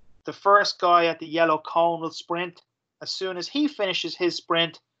 the first guy at the yellow cone will sprint. As soon as he finishes his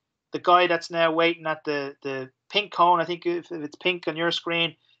sprint, the guy that's now waiting at the pink cone, I think if it's pink on your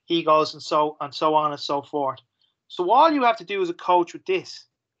screen, he goes and so on and so forth. So all you have to do as a coach with this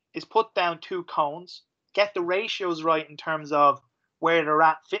is put down 2 cones, get the ratios right in terms of where they're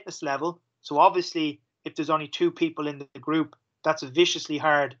at fitness level. So obviously, if there's only 2 people in the group, that's a viciously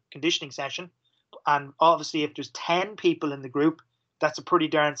hard conditioning session. And obviously, if there's 10 people in the group, that's a pretty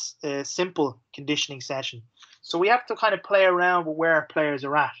darn simple conditioning session. So we have to kind of play around with where our players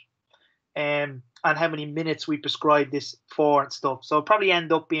are at and how many minutes we prescribe this for and stuff. So it'll probably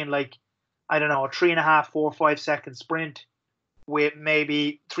end up being like, I don't know, a 3.5, 4, 5 second sprint with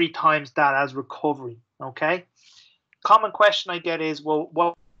maybe 3 times that as recovery. Okay. Common question I get is, well,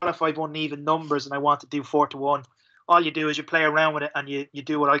 what if I've uneven numbers and I want to do 4-to-1? All you do is you play around with it and you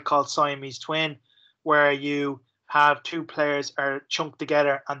do what I call Siamese twin, where you have 2 players are chunked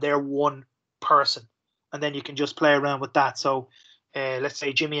together and they're 1 person. And then you can just play around with that. So let's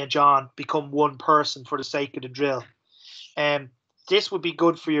say Jimmy and John become 1 person for the sake of the drill. This would be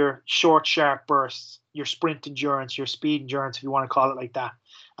good for your short, sharp bursts, your sprint endurance, your speed endurance, if you want to call it like that.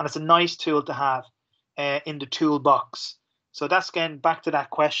 And it's a nice tool to have in the toolbox. So that's again back to that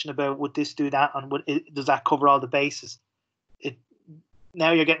question about would this do that and does that cover all the bases?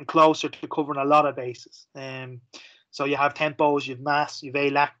 Now you're getting closer to covering a lot of bases. So you have tempos, you have mass, you have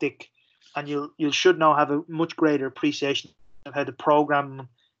alactic, and you should now have a much greater appreciation of how to program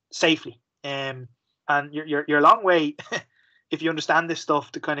safely. And you're a long way if you understand this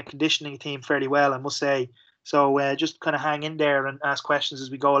stuff to kind of conditioning a team fairly well, I must say. So just kind of hang in there and ask questions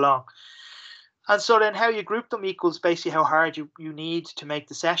as we go along. And so then how you group them equals basically how hard you need to make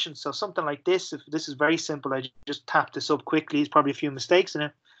the session. So something like this, if this is very simple, I just tap this up quickly. There's probably a few mistakes in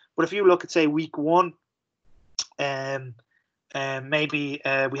it. But if you look at, say, week 1, maybe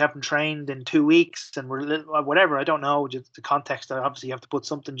we haven't trained in 2 weeks and we're whatever, I don't know, just the context. Obviously, you have to put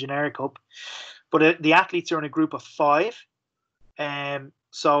something generic up. But the athletes are in a group of 5. And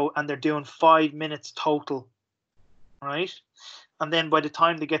they're doing 5 minutes total, right? And then by the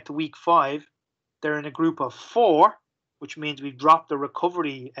time they get to week 5, they're in a group of 4, which means we've dropped the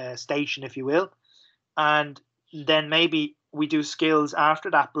recovery station, if you will. And then maybe we do skills after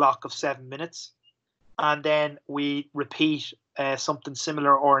that block of 7 minutes. And then we repeat something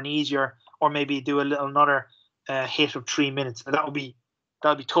similar or an easier, or maybe do another hit of 3 minutes. That would be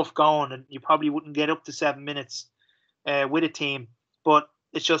tough going, and you probably wouldn't get up to 7 minutes with a team. But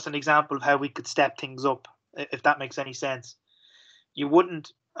it's just an example of how we could step things up, if that makes any sense. You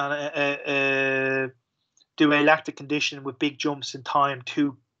wouldn't do a lactic condition with big jumps in time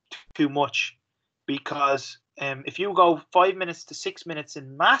too much, because if you go 5 minutes to 6 minutes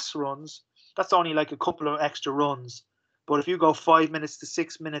in mass runs, that's only like a couple of extra runs. But if you go 5 minutes to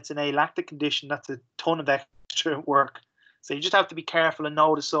 6 minutes in a lactic condition, that's a ton of extra work. So you just have to be careful and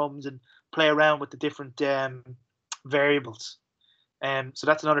know the sums and play around with the different variables. So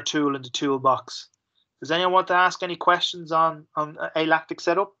that's another tool in the toolbox. Does anyone want to ask any questions on alactic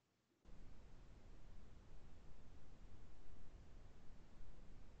setup?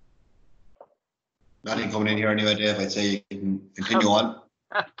 Nothing coming in here anyway, Dave. I'd say you can continue on.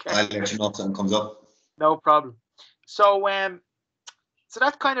 Okay. I'll let you know if something comes up. No problem. So so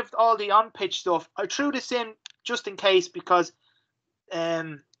that's kind of all the on-pitch stuff. I threw this in just in case because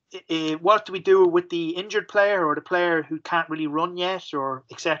what do we do with the injured player or the player who can't really run yet, or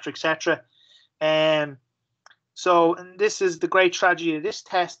etc. etc. So, and this is the great tragedy of this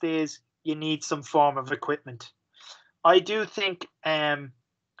test, is you need some form of equipment. I do think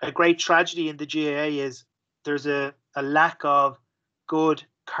a great tragedy in the GAA is there's a lack of good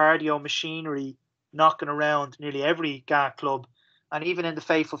cardio machinery knocking around nearly every GAA club. And even in the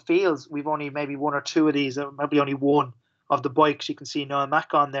faithful fields, we've only maybe one or two of these, or maybe only one of the bikes. You can see Noah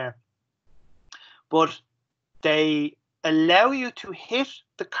Mack on there. But they allow you to hit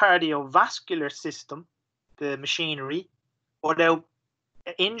the cardiovascular system, the machinery, without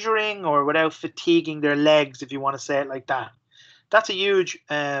injuring or without fatiguing their legs, if you want to say it like that. That's a huge,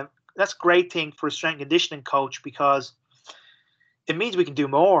 that's a great thing for a strength and conditioning coach, because it means we can do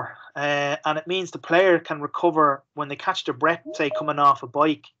more, and it means the player can recover when they catch their breath, say coming off a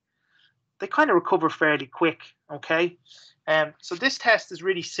bike. They kind of recover fairly quick. Okay, so this test is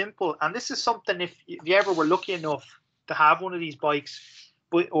really simple, and this is something if you ever were lucky enough to have one of these bikes,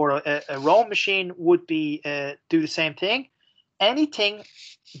 or a rowing machine, would be do the same thing. Anything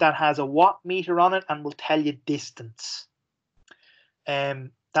that has a watt meter on it and will tell you distance.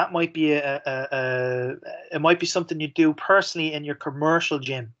 That might be it might be something you do personally in your commercial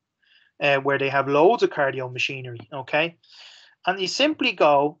gym, where they have loads of cardio machinery. Okay, and you simply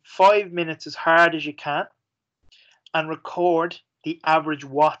go 5 minutes as hard as you can, and record the average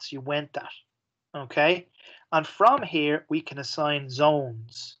watts you went at. Okay, and from here we can assign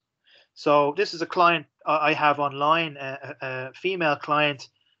zones. So this is a client I have online, a female client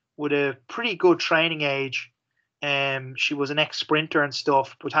with a pretty good training age. She was an ex-sprinter and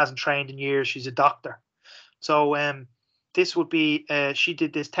stuff, but hasn't trained in years. She's a doctor. So this would be, she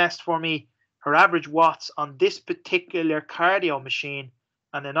did this test for me. Her average watts on this particular cardio machine,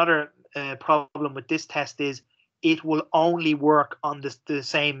 and another problem with this test is it will only work on the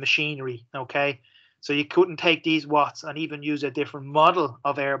same machinery, okay? So you couldn't take these watts and even use a different model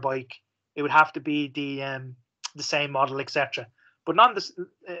of air bike. It would have to be the same model, etc. But not this,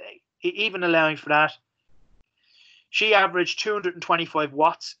 even allowing for that, she averaged 225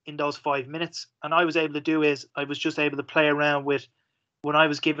 watts in those 5 minutes. And I was able to do is I was just able to play around with, when I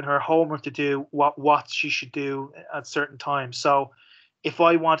was giving her homework to do, what watts she should do at certain times. So if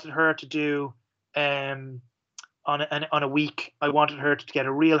I wanted her to do on a week, I wanted her to get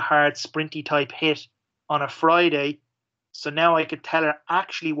a real hard sprinty type hit on a Friday. So now I could tell her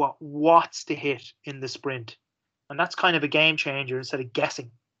actually what watts to hit in the sprint. And that's kind of a game changer instead of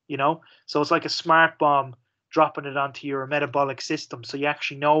guessing, you know? So it's like a smart bomb dropping it onto your metabolic system. So you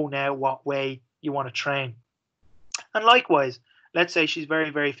actually know now what way you want to train. And likewise, let's say she's very,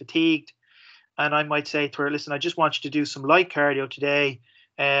 very fatigued. And I might say to her, listen, I just want you to do some light cardio today.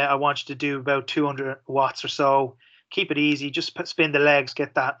 I want you to do about 200 watts or so. Keep it easy. Just spin the legs,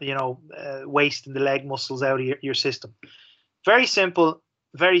 get that, waist and the leg muscles out of your system. Very simple,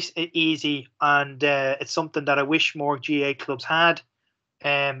 very easy, and it's something that I wish more GA clubs had.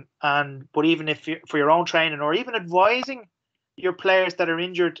 But even if for your own training, or even advising your players that are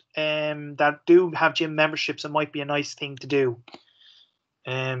injured, that do have gym memberships, it might be a nice thing to do.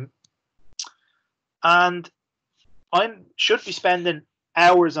 And I should be spending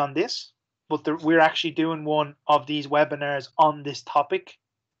hours on this, but we're actually doing one of these webinars on this topic.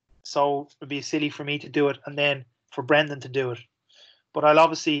 So it'd be silly for me to do it and then for Brendan to do it. But I'll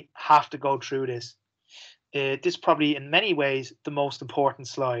obviously have to go through this. This probably in many ways the most important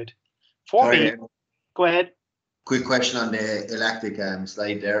slide. Me, go ahead. Quick question on the electric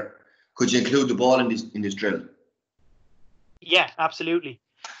slide there. Could you include the ball in this drill? Yeah, absolutely.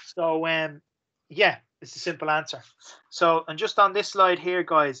 So yeah, it's a simple answer. So, and just on this slide here,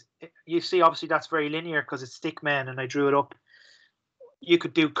 guys, you see obviously that's very linear because it's stickmen and I drew it up. You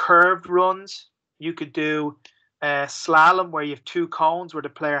could do curved runs. You could do slalom where you have two cones where the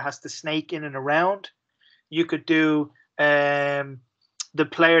player has to snake in and around. You could do the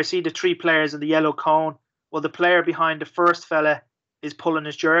player, see the three players in the yellow cone. Well, the player behind the first fella is pulling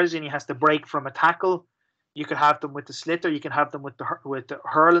his jersey and he has to break from a tackle. You could have them with the slitter. You can have them with the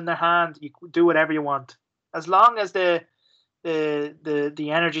hurl in their hand. You do whatever you want, as long as the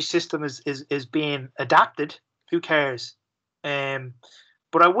energy system is being adapted. Who cares?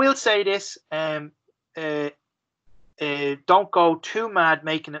 But I will say this: don't go too mad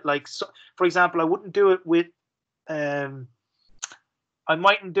making it like, so, for example, I wouldn't do it with, I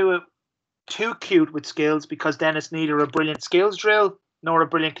mightn't do it too cute with skills, because then it's neither a brilliant skills drill nor a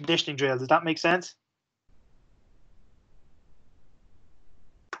brilliant conditioning drill. Does that make sense?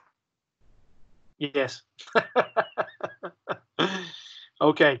 Yes.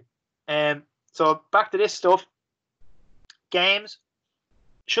 Okay. So back to this stuff. Games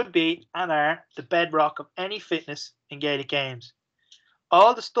should be and are the bedrock of any fitness in Gaelic games.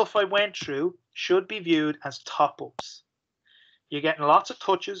 All the stuff I went through should be viewed as top-ups. You're getting lots of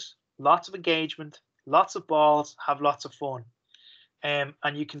touches, lots of engagement, lots of balls, have lots of fun. And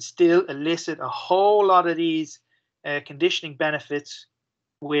you can still elicit a whole lot of these conditioning benefits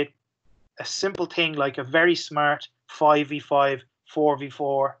with a simple thing like a very smart 5v5,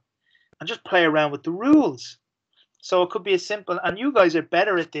 4v4, and just play around with the rules. So it could be as simple, and you guys are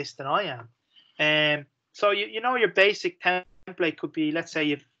better at this than I am. So you know your basic template could be, let's say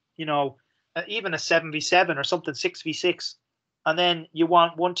even a 7v7 or something, 6v6, and then you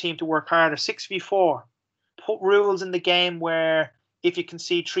want one team to work harder, 6v4. Put rules in the game where if you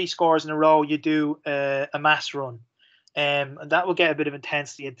concede 3 scores in a row, you do a mass run. And that will get a bit of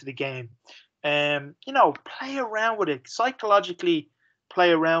intensity into the game. Play around with it, psychologically play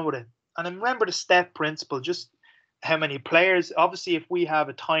around with it. And remember the step principle, just how many players. Obviously, if we have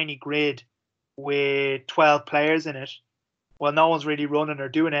a tiny grid with 12 players in it, well, no one's really running or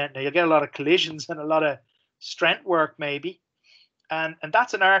doing it. Now, you'll get a lot of collisions and a lot of strength work maybe. And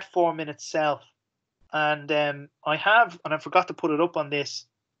that's an art form in itself. And I forgot to put it up on this,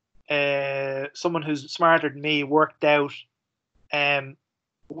 someone who's smarter than me worked out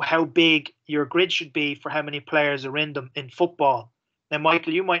how big your grid should be for how many players are in them in football. Now,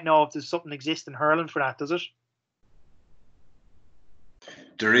 Michael, you might know if there's something exists in hurling for that, does it?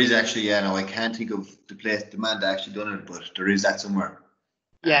 There is actually, yeah. No, I can't think of the man that actually done it, but there is that somewhere.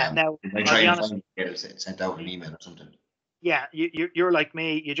 Yeah. Now, I try and find it, sent out an email or something. Yeah, you're like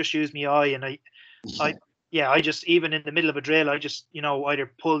me. You just use me eye, and I just, even in the middle of a drill, I just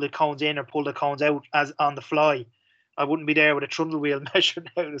either pull the cones in or pull the cones out as on the fly. I wouldn't be there with a trundle wheel measuring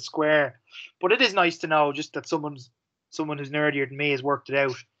out a square. But it is nice to know just that someone who's nerdier than me has worked it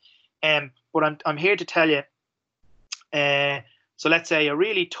out. But I'm here to tell you. So let's say a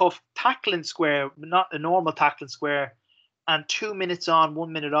really tough tackling square, not a normal tackling square, and 2 minutes on,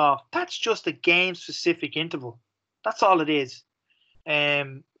 1 minute off. That's just a game-specific interval. That's all it is.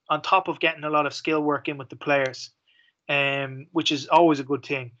 On top of getting a lot of skill work in with the players, which is always a good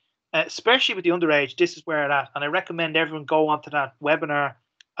thing. Especially with the underage, this is where it's at. And I recommend everyone go onto that webinar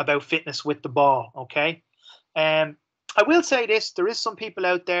about fitness with the ball, okay? I will say this, there is some people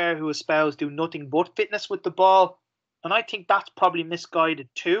out there who espouse do nothing but fitness with the ball. And I think that's probably misguided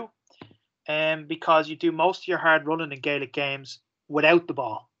too, because you do most of your hard running in Gaelic games without the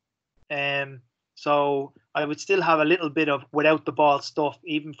ball. So I would still have a little bit of without the ball stuff,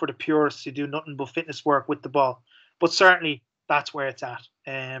 even for the purists who do nothing but fitness work with the ball. But certainly that's where it's at.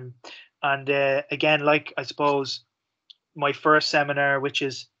 Again, like I suppose my first seminar, which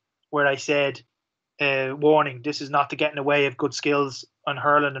is where I said, warning, this is not to get in the way of good skills on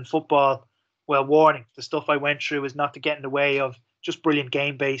hurling and football. Well, warning, the stuff I went through is not to get in the way of just brilliant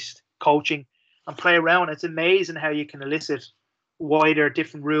game-based coaching and play around. It's amazing how you can elicit wider,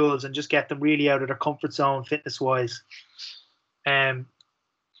 different rules and just get them really out of their comfort zone fitness-wise.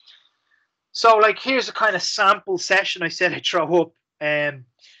 So, like, here's a kind of sample session I said I'd throw up.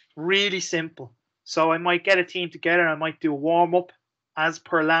 Really simple. So I might get a team together. I might do a warm-up as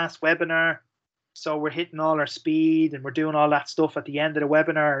per last webinar. So we're hitting all our speed and we're doing all that stuff at the end of the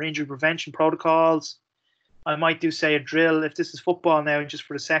webinar, our injury prevention protocols. I might do, say, a drill. If this is football now, just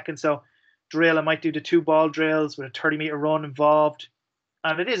for a second. So drill, I might do the 2 ball drills with a 30-meter run involved.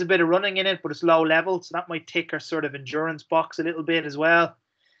 And it is a bit of running in it, but it's low level. So that might tick our sort of endurance box a little bit as well,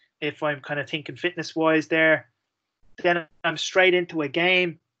 if I'm kind of thinking fitness-wise there. Then I'm straight into a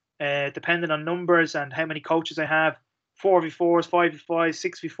game, depending on numbers and how many coaches I have. 4v4s, 5v5s,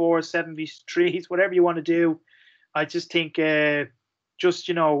 6v4s, 7v3s, whatever you want to do. I just think any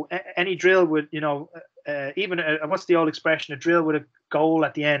drill with, even what's the old expression? A drill with a goal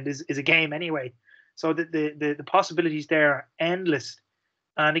at the end is a game anyway. So the possibilities there are endless.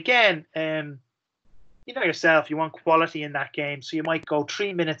 And again, yourself, you want quality in that game. So you might go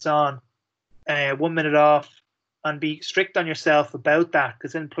 3 minutes on, 1 minute off, and be strict on yourself about that,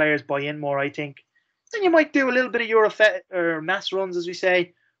 because then players buy in more, I think. Then you might do a little bit of Eurofit or mass runs, as we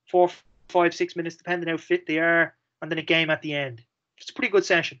say, 4, 5, 6 minutes, depending how fit they are, and then a game at the end. It's a pretty good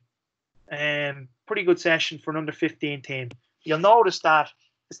session. Pretty good session for an under 15 team. You'll notice that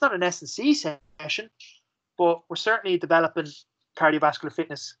it's not an S&C session. but we're certainly developing cardiovascular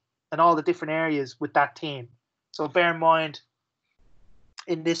fitness in all the different areas with that team. So bear in mind,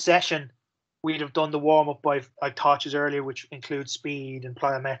 in this session, we'd have done the warm-up I taught you earlier, which includes speed and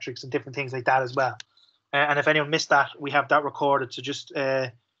plyometrics and different things like that as well. And if anyone missed that, we have that recorded. So just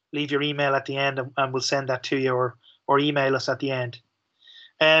leave your email at the end and we'll send that to you, or email us at the end.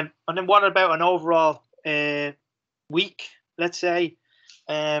 And then what about an overall week, let's say?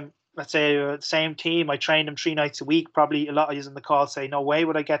 Same team, I train them 3 nights a week. Probably a lot of you on the call say, no way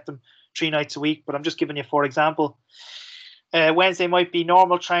would I get them 3 nights a week, but I'm just giving you for example. Wednesday might be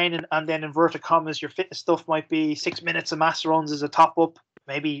normal training, and then inverted commas, your fitness stuff might be 6 minutes of mass runs as a top up,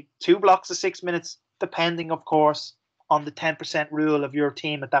 maybe 2 blocks of 6 minutes, depending, of course, on the 10% rule of your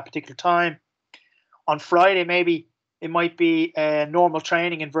team at that particular time. On Friday, maybe it might be normal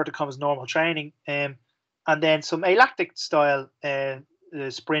training, inverted commas, normal training, and then some alactic style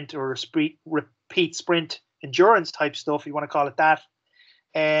sprint or repeat sprint endurance type stuff, you want to call it that,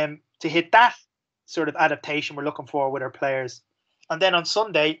 to hit that sort of adaptation we're looking for with our players. And then on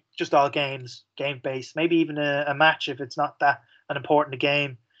Sunday, just all game based, maybe even a match if it's not that an important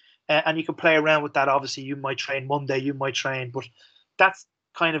game. And you can play around with that. Obviously, you might train Monday, you might train, but that's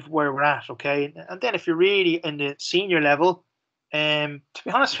kind of where we're at, okay? And then if you're really in the senior level, to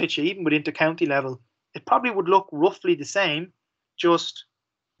be honest with you, even with inter-county level, it probably would look roughly the same, just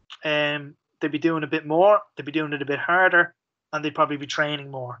they'd be doing a bit more, they'd be doing it a bit harder, and they'd probably be training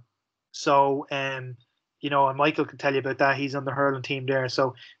more. So, and Michael can tell you about that. He's on the hurling team there.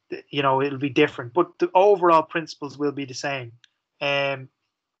 So, it'll be different. But the overall principles will be the same.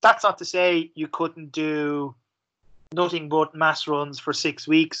 That's not to say you couldn't do nothing but mass runs for 6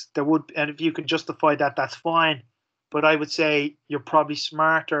 weeks. There would, and if you can justify that, that's fine. But I would say you're probably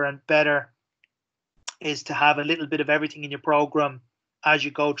smarter and better is to have a little bit of everything in your program as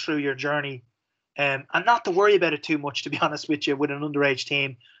you go through your journey. And not to worry about it too much, to be honest with you, with an underage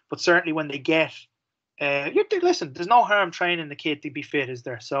team. But certainly when they get, listen, there's no harm training the kid to be fit, is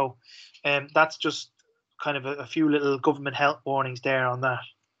there? So that's just kind of a few little government health warnings there on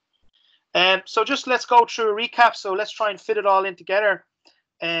that. So just let's go through a recap. So let's try and fit it all in together.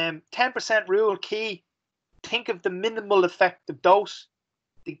 10% rule key. Think of the minimal effective dose.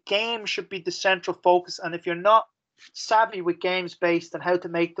 The game should be the central focus. And if you're not savvy with games based and how to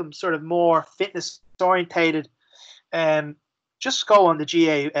make them sort of more fitness orientated, just go on the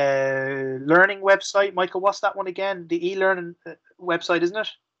GA learning website. Michael, what's that one again? The e-learning website, isn't it?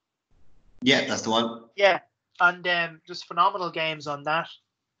 Yeah, that's the one. Yeah, and just phenomenal games on that.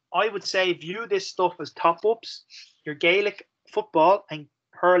 I would say view this stuff as top-ups. Your Gaelic football and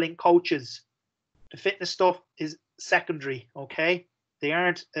hurling coaches. The fitness stuff is secondary, okay? They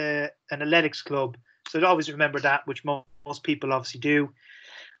aren't an athletics club. So always remember that, which most people obviously do.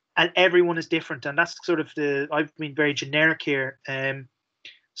 And everyone is different. And that's sort of I've been very generic here.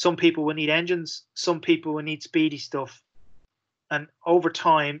 Some people will need engines. Some people will need speedy stuff. And over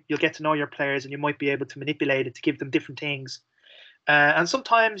time, you'll get to know your players and you might be able to manipulate it to give them different things. And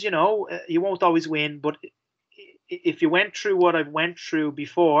sometimes, you won't always win. But if you went through what I've went through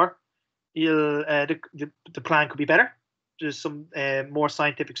before, the plan could be better. There's some more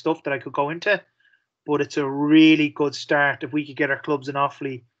scientific stuff that I could go into. But it's a really good start if we could get our clubs in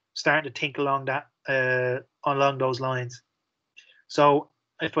Offaly starting to think along those lines. So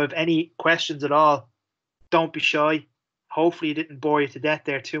if I have any questions at all, don't be shy. Hopefully it didn't bore you to death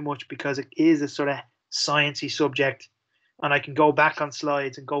there too much, because it is a sort of sciencey subject, and I can go back on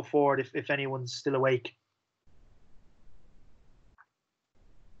slides and go forward if anyone's still awake.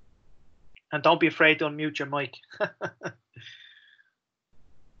 And don't be afraid to unmute your mic.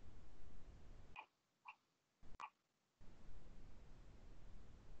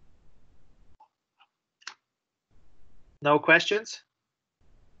 No questions?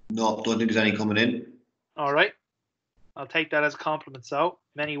 No, don't think there's any coming in. All right. I'll take that as a compliment. So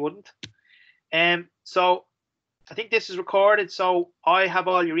many wouldn't. So I think this is recorded. So I have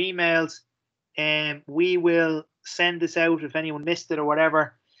all your emails, and we will send this out if anyone missed it or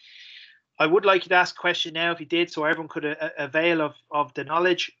whatever. I would like you to ask a question now if you did, so everyone could avail of the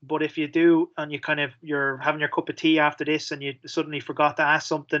knowledge. But if you do, and you're having your cup of tea after this and you suddenly forgot to ask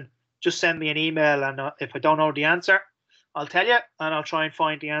something, just send me an email, and if I don't know the answer, I'll tell you, and I'll try and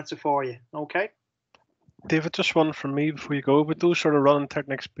find the answer for you. Okay? David, just one from me before you go. Would those sort of running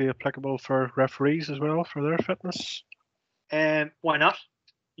techniques be applicable for referees as well, for their fitness? Why not?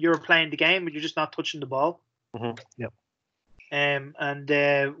 You're playing the game, but you're just not touching the ball. Mm-hmm. Yep.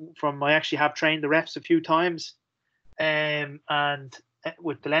 I actually have trained the refs a few times, and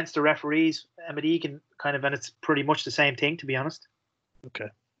with the Leinster referees, Emmett Egan and it's pretty much the same thing, to be honest. Okay.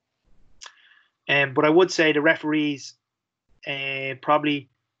 But I would say the referees, probably,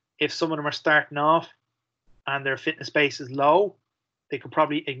 if some of them are starting off and their fitness base is low, they could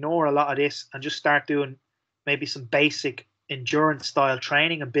probably ignore a lot of this and just start doing maybe some basic endurance style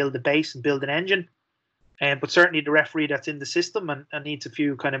training and build a base and build an engine. But certainly the referee that's in the system and needs a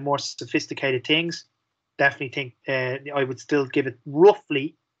few kind of more sophisticated things, definitely think I would still give it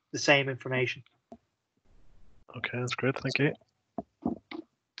roughly the same information. Okay, that's great. Thank you.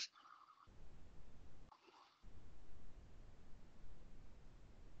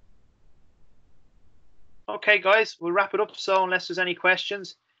 Okay, guys, we'll wrap it up. So unless there's any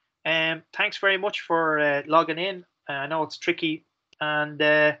questions, thanks very much for logging in. I know it's tricky,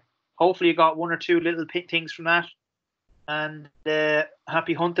 and hopefully you got one or two little things from that. And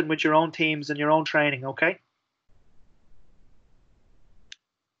happy hunting with your own teams and your own training, okay?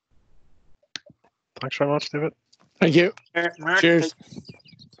 Thanks very much, David. Thank you. Mark, Cheers.